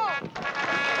Kong!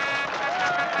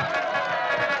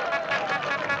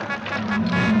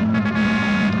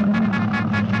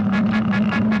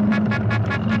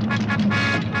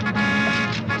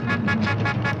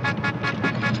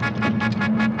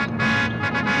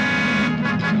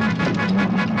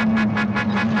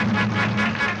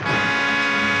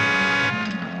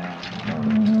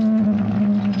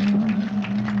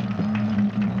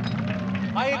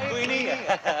 Hi, Queenie.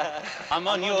 I'm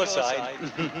on your side.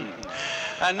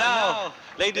 And now,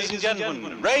 ladies and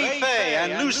gentlemen, Ray Fay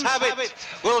and Loose Habit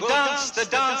will dance the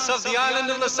dance of the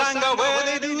island of Lasanga where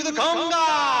they do the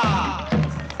conga.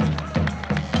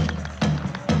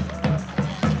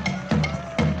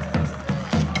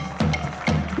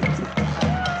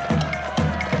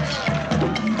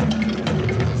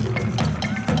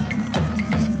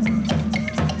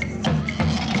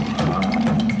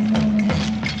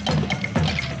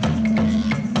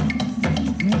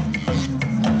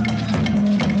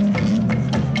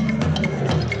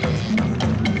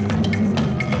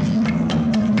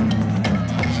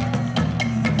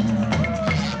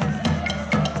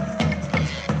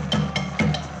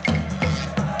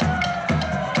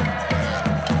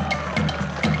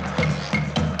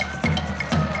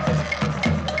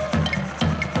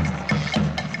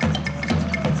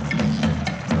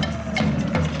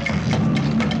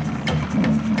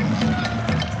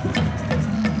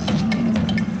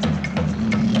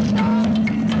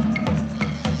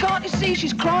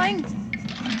 She's crying.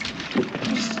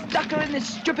 You stuck her in this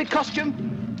stupid costume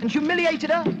and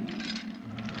humiliated her.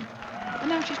 And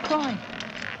now she's crying.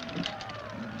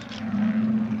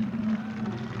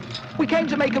 We came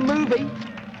to make a movie.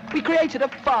 We created a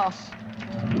farce.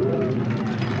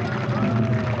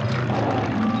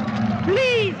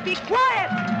 Please be quiet.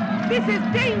 This is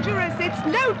dangerous. It's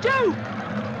no joke.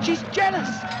 She's jealous.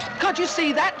 Can't you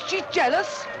see that? She's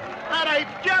jealous. And I'm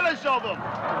jealous of them.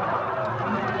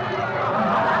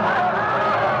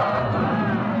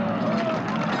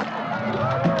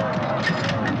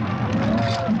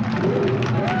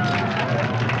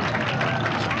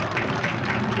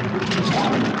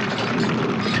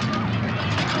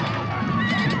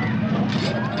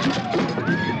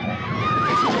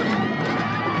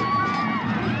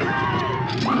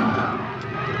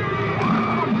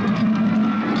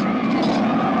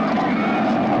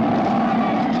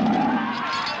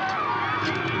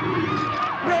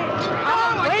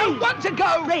 To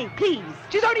go! Ray, please.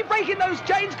 She's only breaking those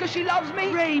chains because she loves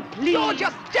me. Ray, please. You're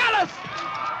just jealous!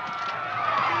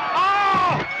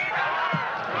 Oh!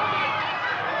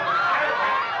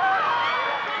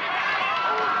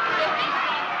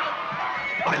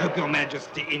 I hope Your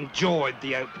Majesty enjoyed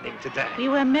the opening today. We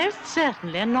were most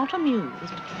certainly not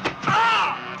amused.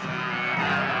 Ah!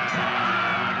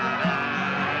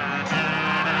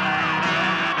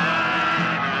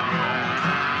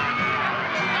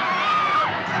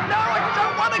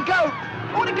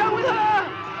 I want to go with her.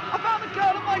 I found the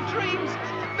girl of my dreams.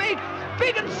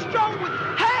 Big and strong with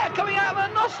hair coming out of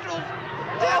her nostrils.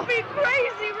 Don't be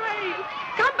crazy, Ray.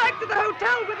 Come back to the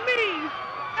hotel with me.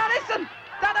 Now listen,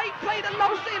 that ain't played a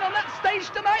love scene on that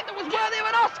stage tonight that was worthy of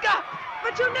an Oscar.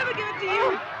 But she'll never give it to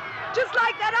you. Just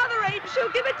like that other ape,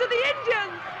 she'll give it to the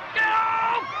Indians. Get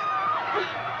off!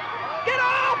 Get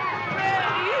off!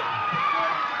 Ray.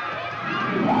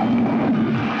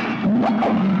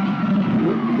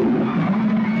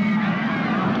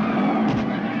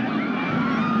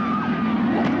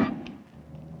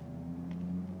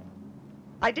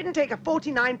 I didn't take a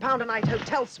 £49 a night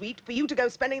hotel suite for you to go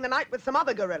spending the night with some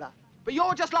other gorilla. But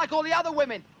you're just like all the other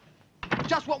women.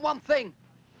 Just want one thing.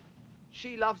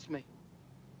 She loves me.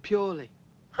 Purely.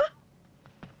 Huh?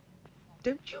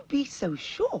 Don't you be so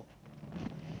sure.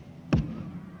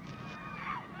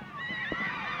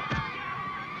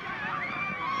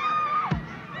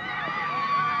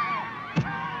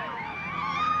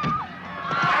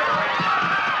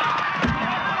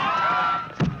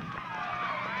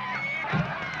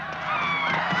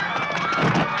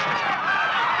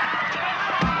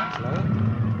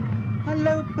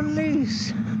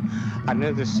 I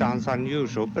know this sounds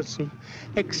unusual, but some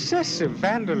excessive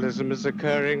vandalism is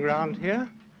occurring round here.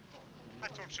 I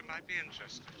thought you might be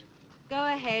interested. Go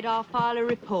ahead, I'll file a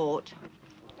report.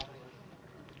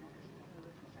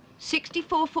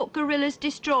 64-foot gorillas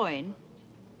destroying?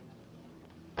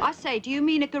 I say, do you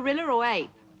mean a gorilla or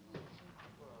ape?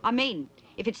 I mean,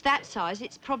 if it's that size,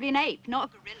 it's probably an ape,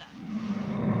 not a gorilla.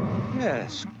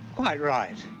 Yes, quite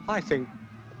right. I think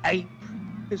ape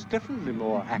is definitely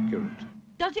more accurate.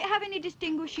 Does it have any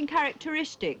distinguishing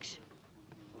characteristics?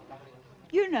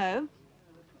 You know,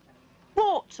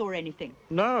 warts or anything?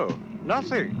 No,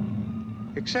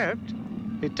 nothing. Except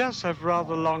it does have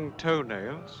rather long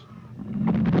toenails.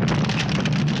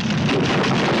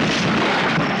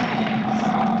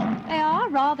 They are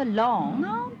rather long,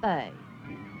 aren't they?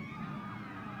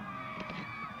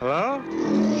 Hello?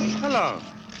 Hello.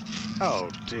 Oh,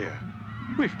 dear.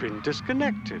 We've been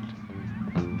disconnected.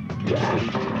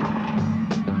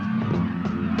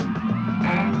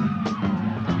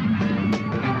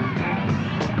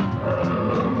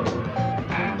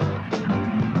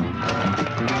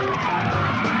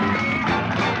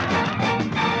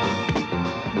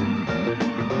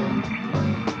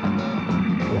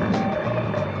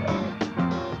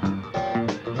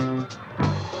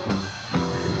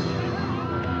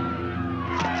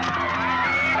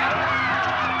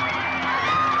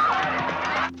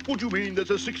 What do you mean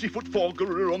there's a 60-foot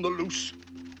gorilla on the loose?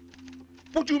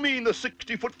 What do you mean the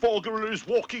 60-foot gorilla is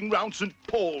walking round St.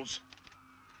 Paul's?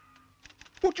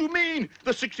 What do you mean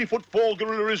the 60-foot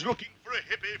gorilla is looking for a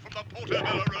hippie from the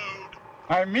Portobello Road?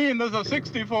 I mean there's a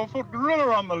 64-foot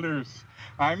gorilla on the loose.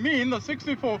 I mean the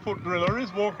 64-foot gorilla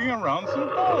is walking around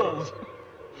St. Paul's.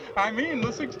 I mean the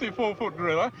 64-foot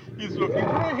gorilla is looking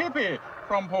for a hippie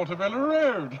from Portobello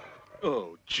Road.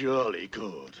 Oh, jolly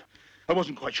good. I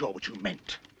wasn't quite sure what you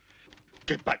meant.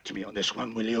 Get back to me on this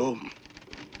one, will you?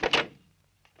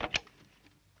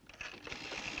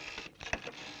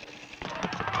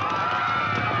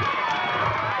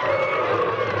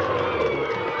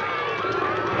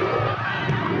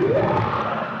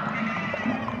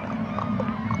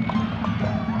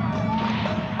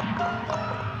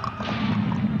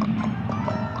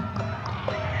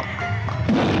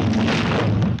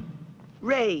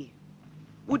 Ray,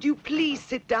 would you please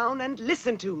sit down and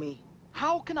listen to me?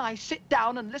 How can I sit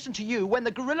down and listen to you when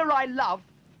the gorilla I love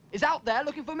is out there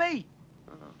looking for me?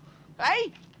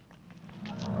 Hey?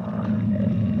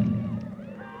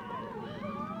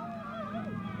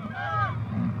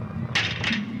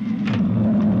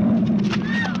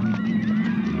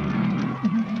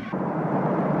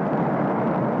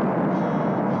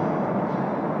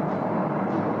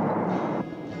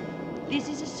 This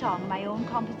is a song, my own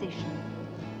composition.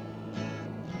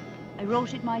 I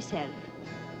wrote it myself.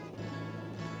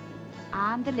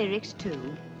 And the lyrics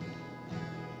too.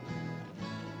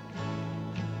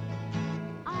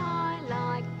 I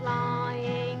like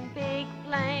flying big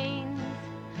planes,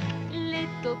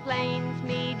 little planes,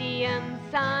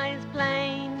 medium-sized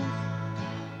planes,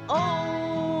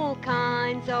 all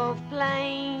kinds of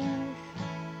planes.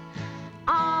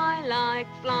 I like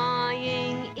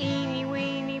flying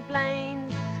eeny-weeny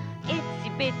planes,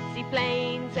 itsy-bitsy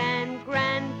planes and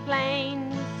grand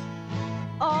planes,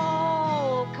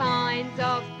 all kinds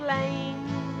of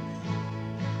planes.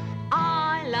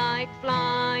 I like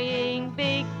flying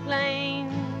big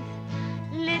planes,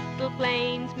 little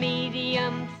planes,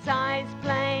 medium-sized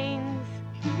planes,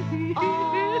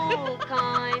 all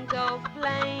kinds of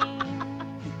planes.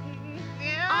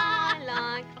 I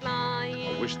like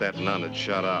flying. I wish that nun had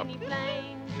shut up.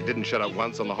 She didn't shut up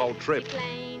once on the whole trip.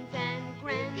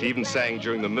 She even sang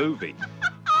during the movie.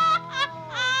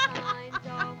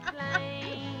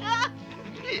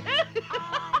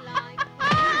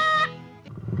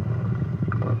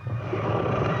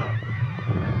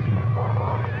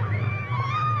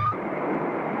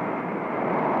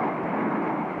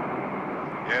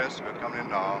 Yes, we're coming in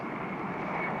now.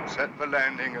 Set for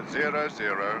landing at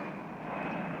 00.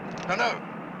 No.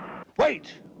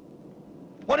 Wait!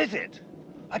 What is it?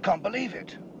 I can't believe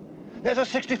it. There's a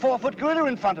 64-foot gorilla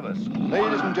in front of us.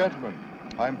 Ladies and gentlemen,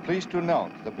 I'm pleased to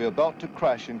announce that we're about to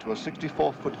crash into a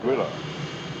 64-foot gorilla.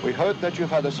 We hope that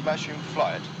you've had a smashing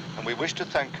flight, and we wish to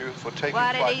thank you for taking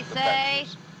What did flight he with the say?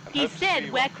 Bentleys, and He hope to see said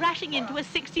you we're on- crashing into a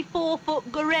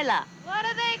 64-foot gorilla. What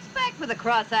do they expect with a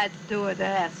cross-eyed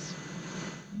stewardess?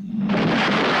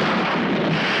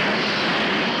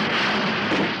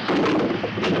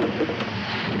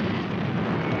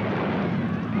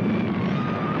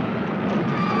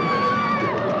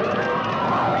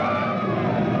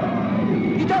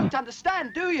 You don't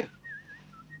understand, do you?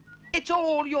 It's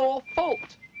all your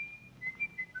fault.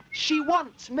 She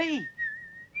wants me.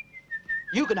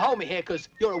 You can hold me here because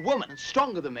you're a woman and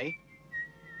stronger than me.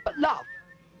 But love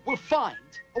will find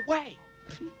a way.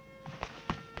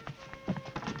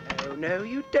 Oh, no,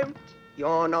 you don't.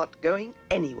 You're not going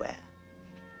anywhere.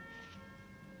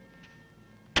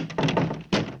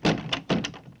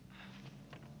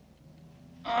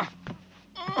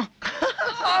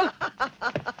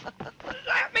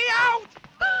 Let me out!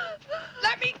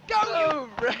 Let me go, oh,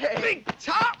 you Ray. big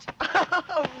tart!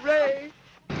 Oh, Ray.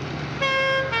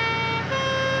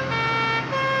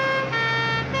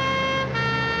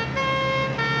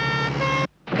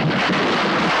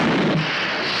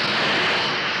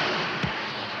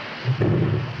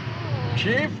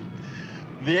 Chief,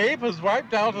 the ape has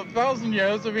wiped out 1,000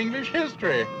 years of English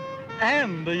history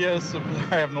and a year's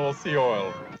supply of North Sea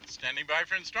oil. Standing by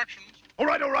for instructions. All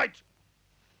right, all right.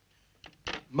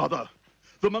 Mother,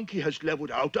 the monkey has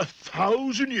leveled out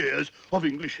 1,000 years of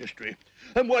English history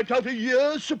and wiped out a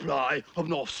year's supply of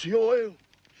North Sea oil.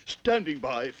 Standing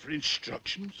by for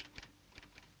instructions.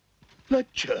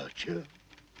 Like Churchill.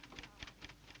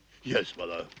 Yes,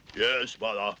 Mother. Yes,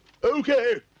 Mother.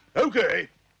 Okay. Okay.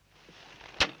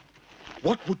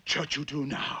 What would Churchill do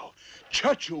now?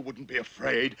 Churchill wouldn't be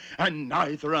afraid, and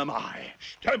neither am I.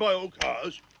 Stand by all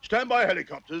cars, stand by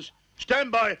helicopters,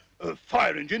 stand by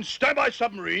fire engines, stand by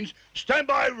submarines, stand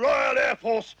by Royal Air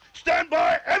Force, stand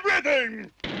by everything!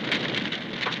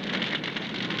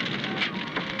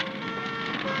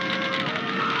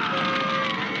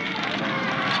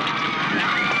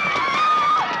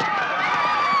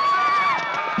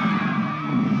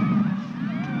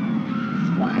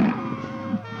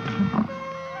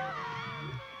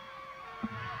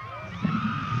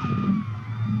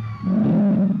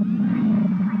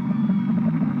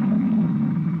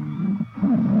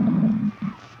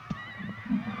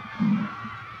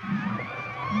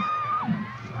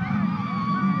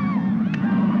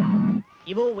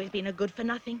 You've always been a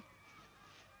good-for-nothing.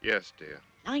 Yes, dear.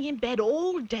 Lying in bed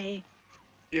all day,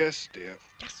 Yes, dear.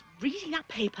 just reading that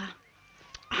paper.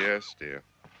 Yes, dear.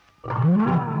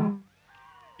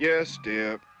 Yes,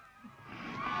 dear.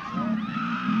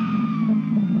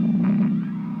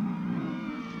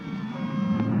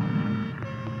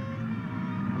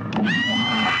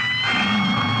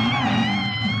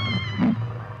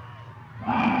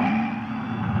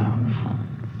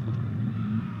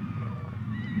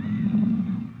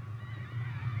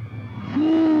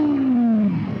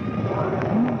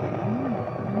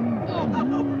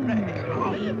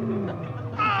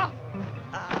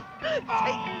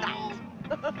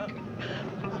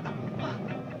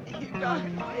 You got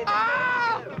it.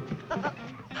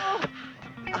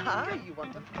 You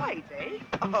want to fight, eh?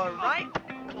 All right.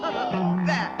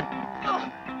 There.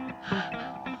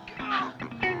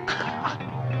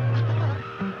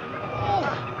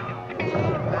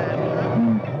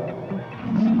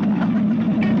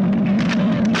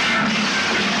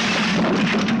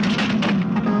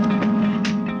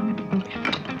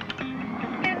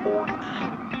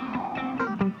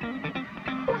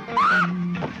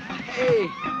 Hey!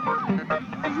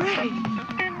 Ray!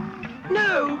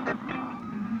 No!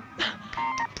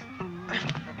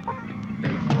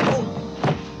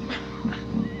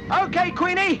 Okay,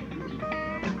 Queenie!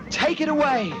 Take it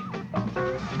away!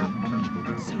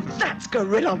 So that's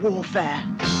guerrilla warfare.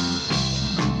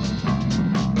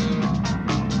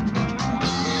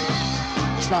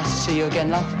 It's nice to see you again,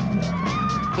 love.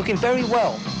 Looking very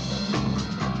well.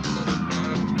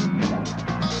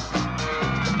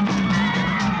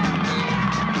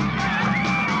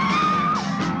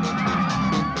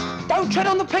 Don't tread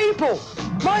on the people!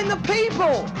 Mind the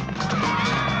people!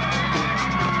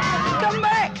 Come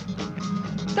back!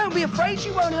 Don't be afraid,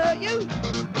 she won't hurt you.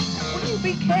 Will you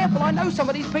be careful? I know some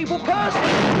of these people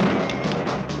personally.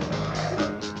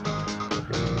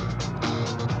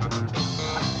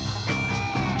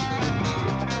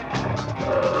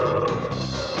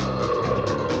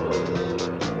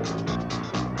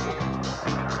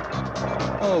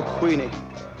 Oh, Queenie.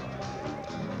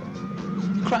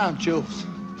 Crown jewels.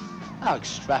 How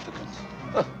extravagant.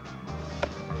 But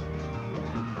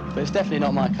it's definitely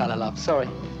not my colour, love. Sorry.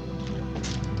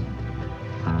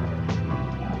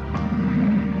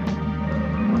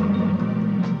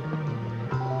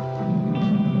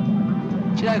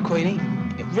 Do you know, Queenie,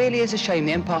 it really is a shame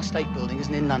the Empire State Building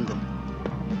isn't in London.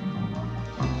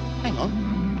 Hang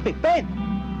on. Big Ben.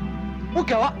 We'll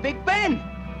go up Big Ben.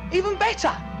 Even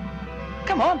better.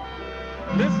 Come on.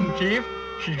 Listen, Chief,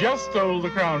 she just stole the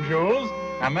crown jewels,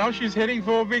 and now she's heading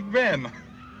for Big Ben.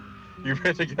 You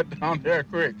better get down there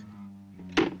quick.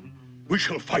 We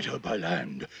shall fight her by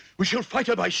land. We shall fight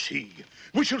her by sea.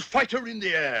 We shall fight her in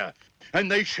the air.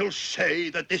 and they shall say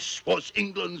that this was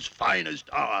England's finest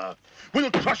hour.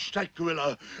 We'll crush that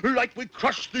gorilla like we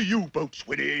crushed the U-boats,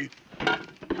 Winnie.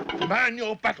 Man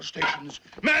your battle stations.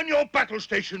 Man your battle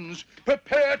stations.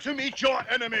 Prepare to meet your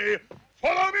enemy.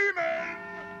 Follow me, men!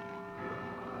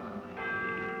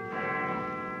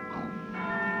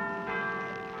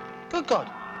 Good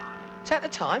God. Is that the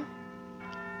time?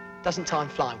 Doesn't time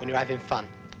fly when you're having fun?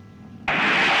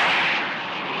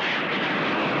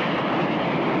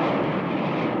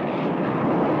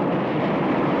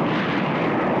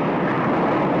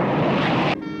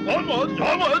 Onwards,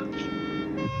 onwards!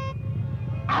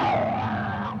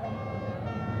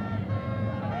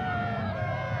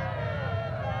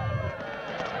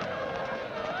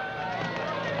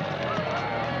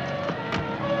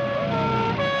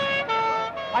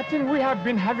 I think we have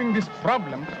been having this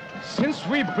problem since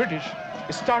we British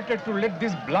started to let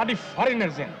these bloody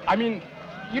foreigners in. I mean,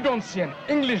 you don't see an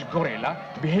English gorilla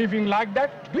behaving like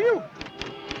that, do you?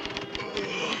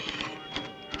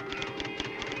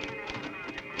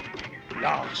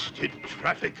 Blasted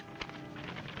traffic.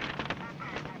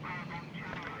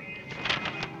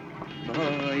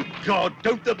 My God,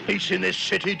 don't the police in this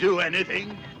city do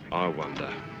anything? I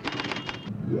wonder.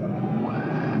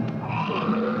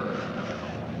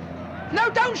 No,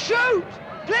 don't shoot!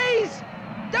 Please!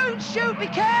 Don't shoot! Be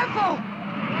careful!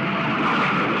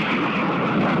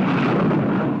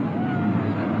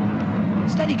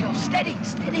 Steady, girl, steady,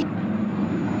 steady.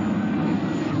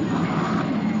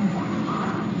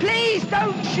 Please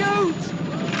don't shoot!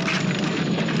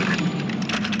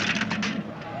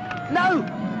 No!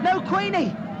 No,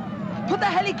 Queenie! Put the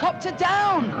helicopter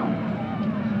down!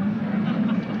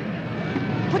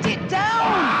 Put it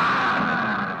down!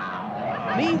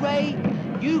 Me, Ray,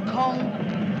 you, Kong,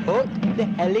 put the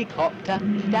helicopter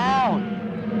down.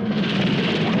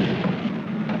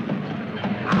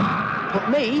 Put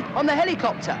me on the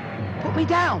helicopter. Put me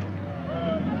down.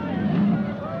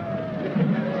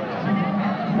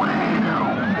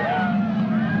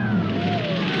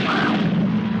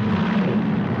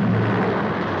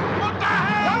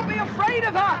 Don't be afraid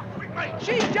of her.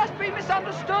 She's just been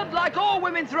misunderstood like all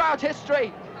women throughout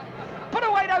history. Put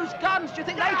away those guns. Do you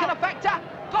think they can affect her?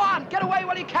 Go on, get away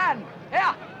while you can.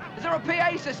 Here, is there a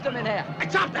PA system in here?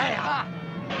 It's up there.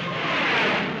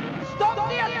 Stop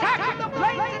the attack of the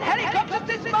planes and helicopters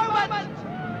this moment.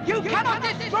 You cannot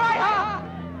destroy her,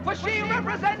 for she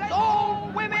represents all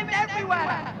women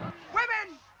everywhere.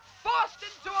 Women forced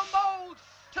into a mold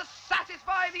to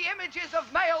satisfy the images of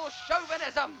male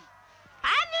chauvinism.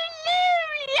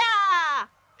 Hallelujah!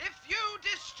 If you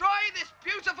destroy this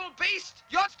beautiful beast,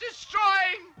 you're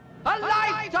destroying a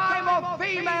lifetime of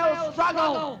female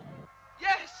struggle.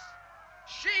 Yes,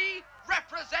 she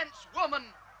represents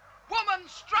woman. Woman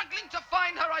struggling to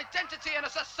find her identity in a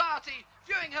society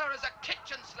viewing her as a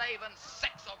kitchen slave and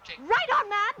sex object. Right on,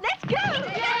 man. Let's go!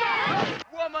 Yeah!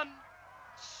 Woman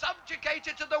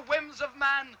subjugated to the whims of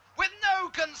man with no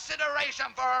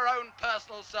consideration for her own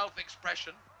personal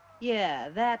self-expression. Yeah,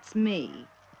 that's me.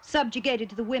 Subjugated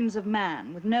to the whims of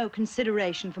man with no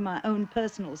consideration for my own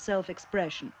personal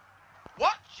self-expression.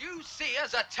 What you see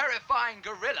as a terrifying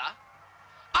gorilla,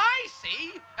 I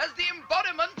see as the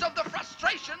embodiment of the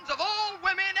frustrations of all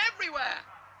women everywhere.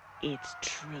 It's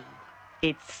true.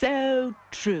 It's so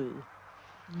true.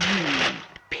 You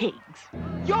pigs.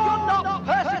 You're not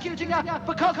persecuting her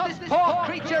because this poor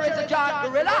creature is a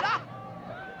giant gorilla,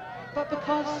 but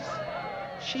because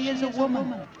she is a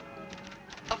woman.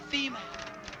 A female.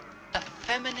 A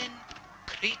feminine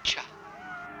creature.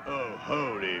 Oh,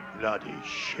 holy bloody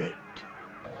shit.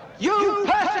 You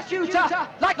persecute her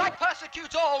like you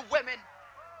persecute all women.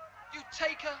 You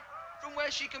take her from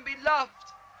where she can be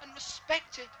loved and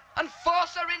respected and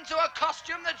force her into a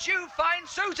costume that you find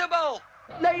suitable.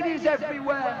 Ladies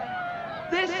everywhere,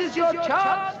 this is your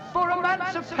chance for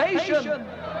emancipation.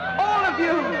 All of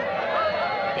you.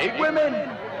 Big women,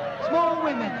 small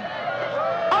women,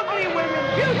 ugly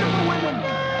women, beautiful women.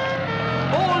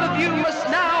 All of you must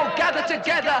now gather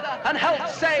together and help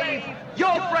save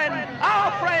your friend,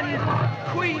 our friend,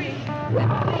 Queenie.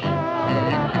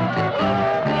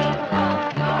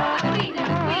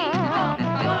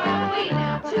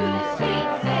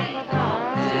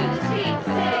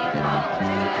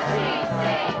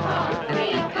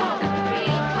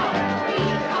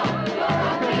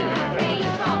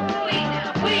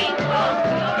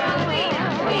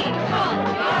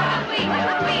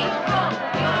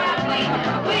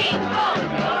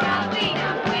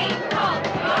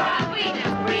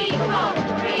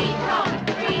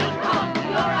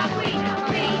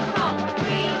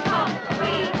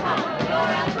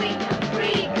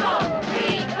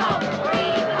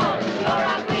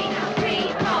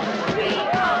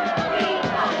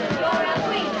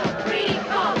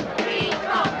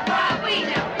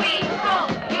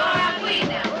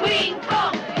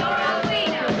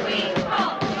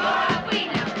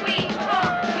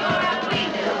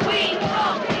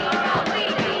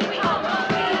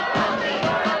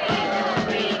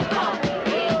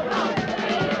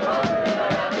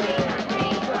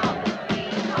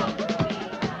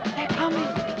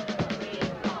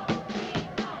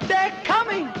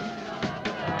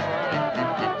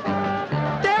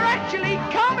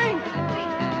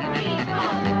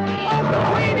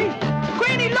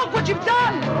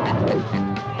 done!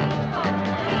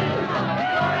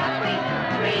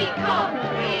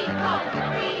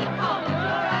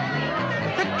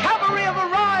 The cavalry have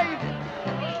arrived!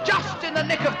 Just in the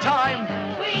nick of time!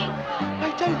 I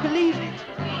don't believe it.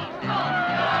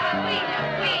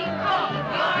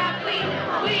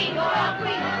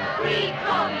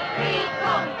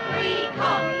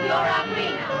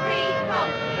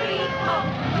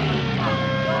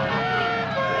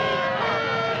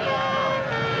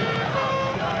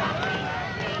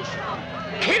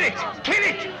 Kill it! Kill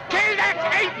it! Kill that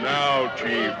ape! Now,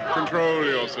 Chief, control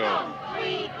yourself.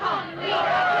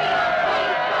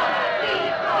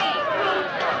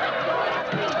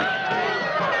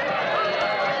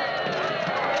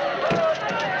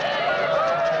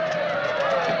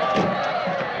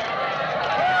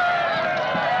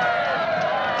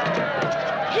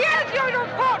 Here's your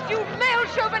report, you male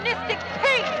chauvinistic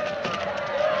pig!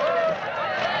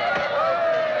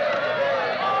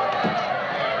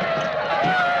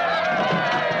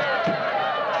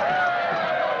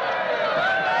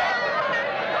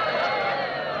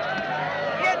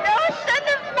 You're no son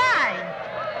of mine.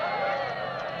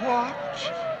 What?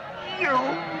 You,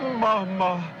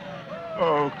 Mama.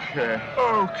 Okay,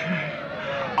 okay.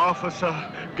 Officer,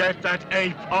 get that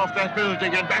ape off that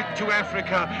building and back to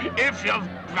Africa if you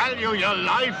value your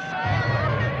life.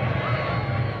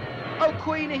 Oh,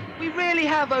 Queenie, we really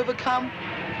have overcome.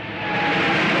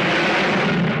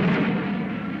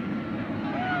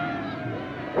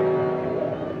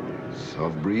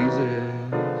 Soft breezes,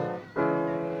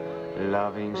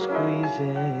 loving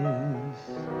squeezes.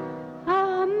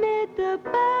 Amid the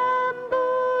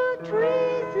bamboo trees.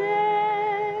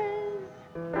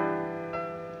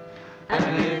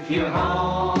 And if you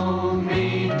hold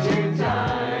me too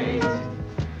tight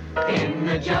in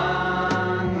the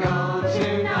jungle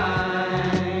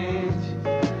tonight,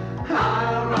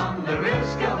 I'll run the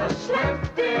risk of a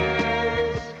slip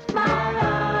disc, my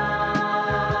love.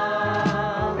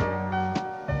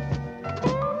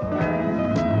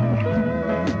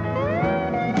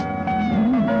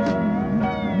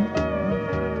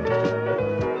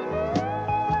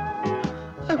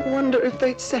 I wonder if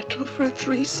they'd settle for a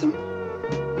threesome.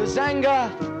 The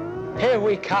Zanga, here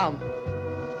we come.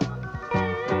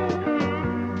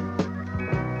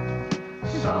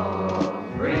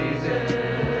 Soft breezes,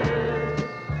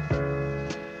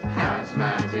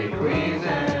 asthmatic wheezes,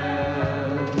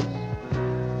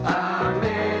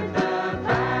 amid the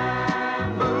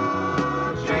bamboo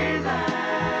trees.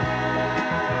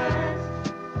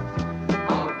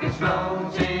 Orchids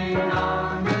floating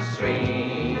on the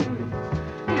stream,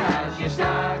 as you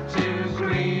start to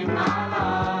scream, my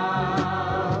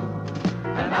love.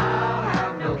 And I'll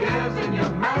have no cares in your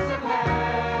massive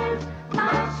head,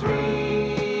 my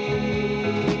sweet.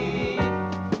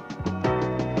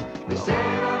 They say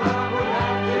the love would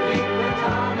have to be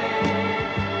platonic.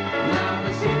 Now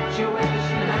the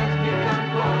situation has become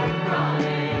quite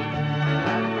chronic.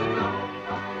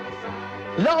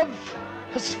 Love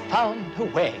has found a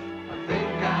way. I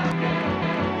think I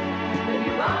can be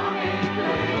wrong in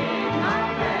laying my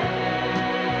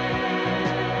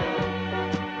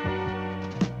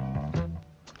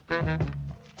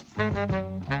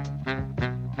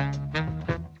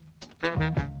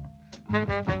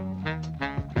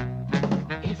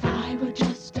If I were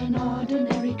just an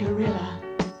ordinary gorilla,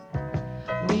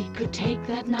 we could take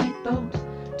that night boat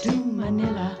to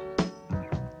Manila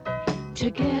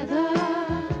together,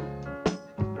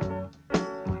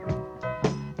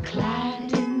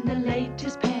 clad in the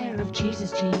latest pair of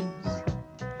Jesus jeans.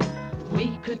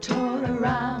 We could tour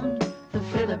around the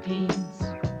Philippines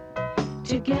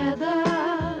together.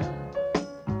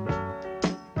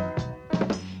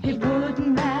 It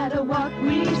wouldn't matter what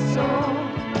we saw,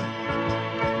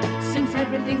 since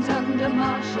everything's under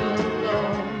martial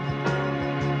law.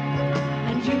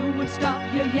 And you would stop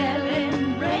your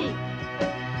yelling rape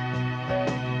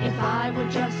if I were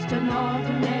just an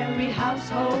ordinary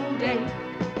household ape.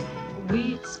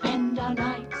 We'd spend our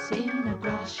nights in a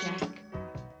grass shack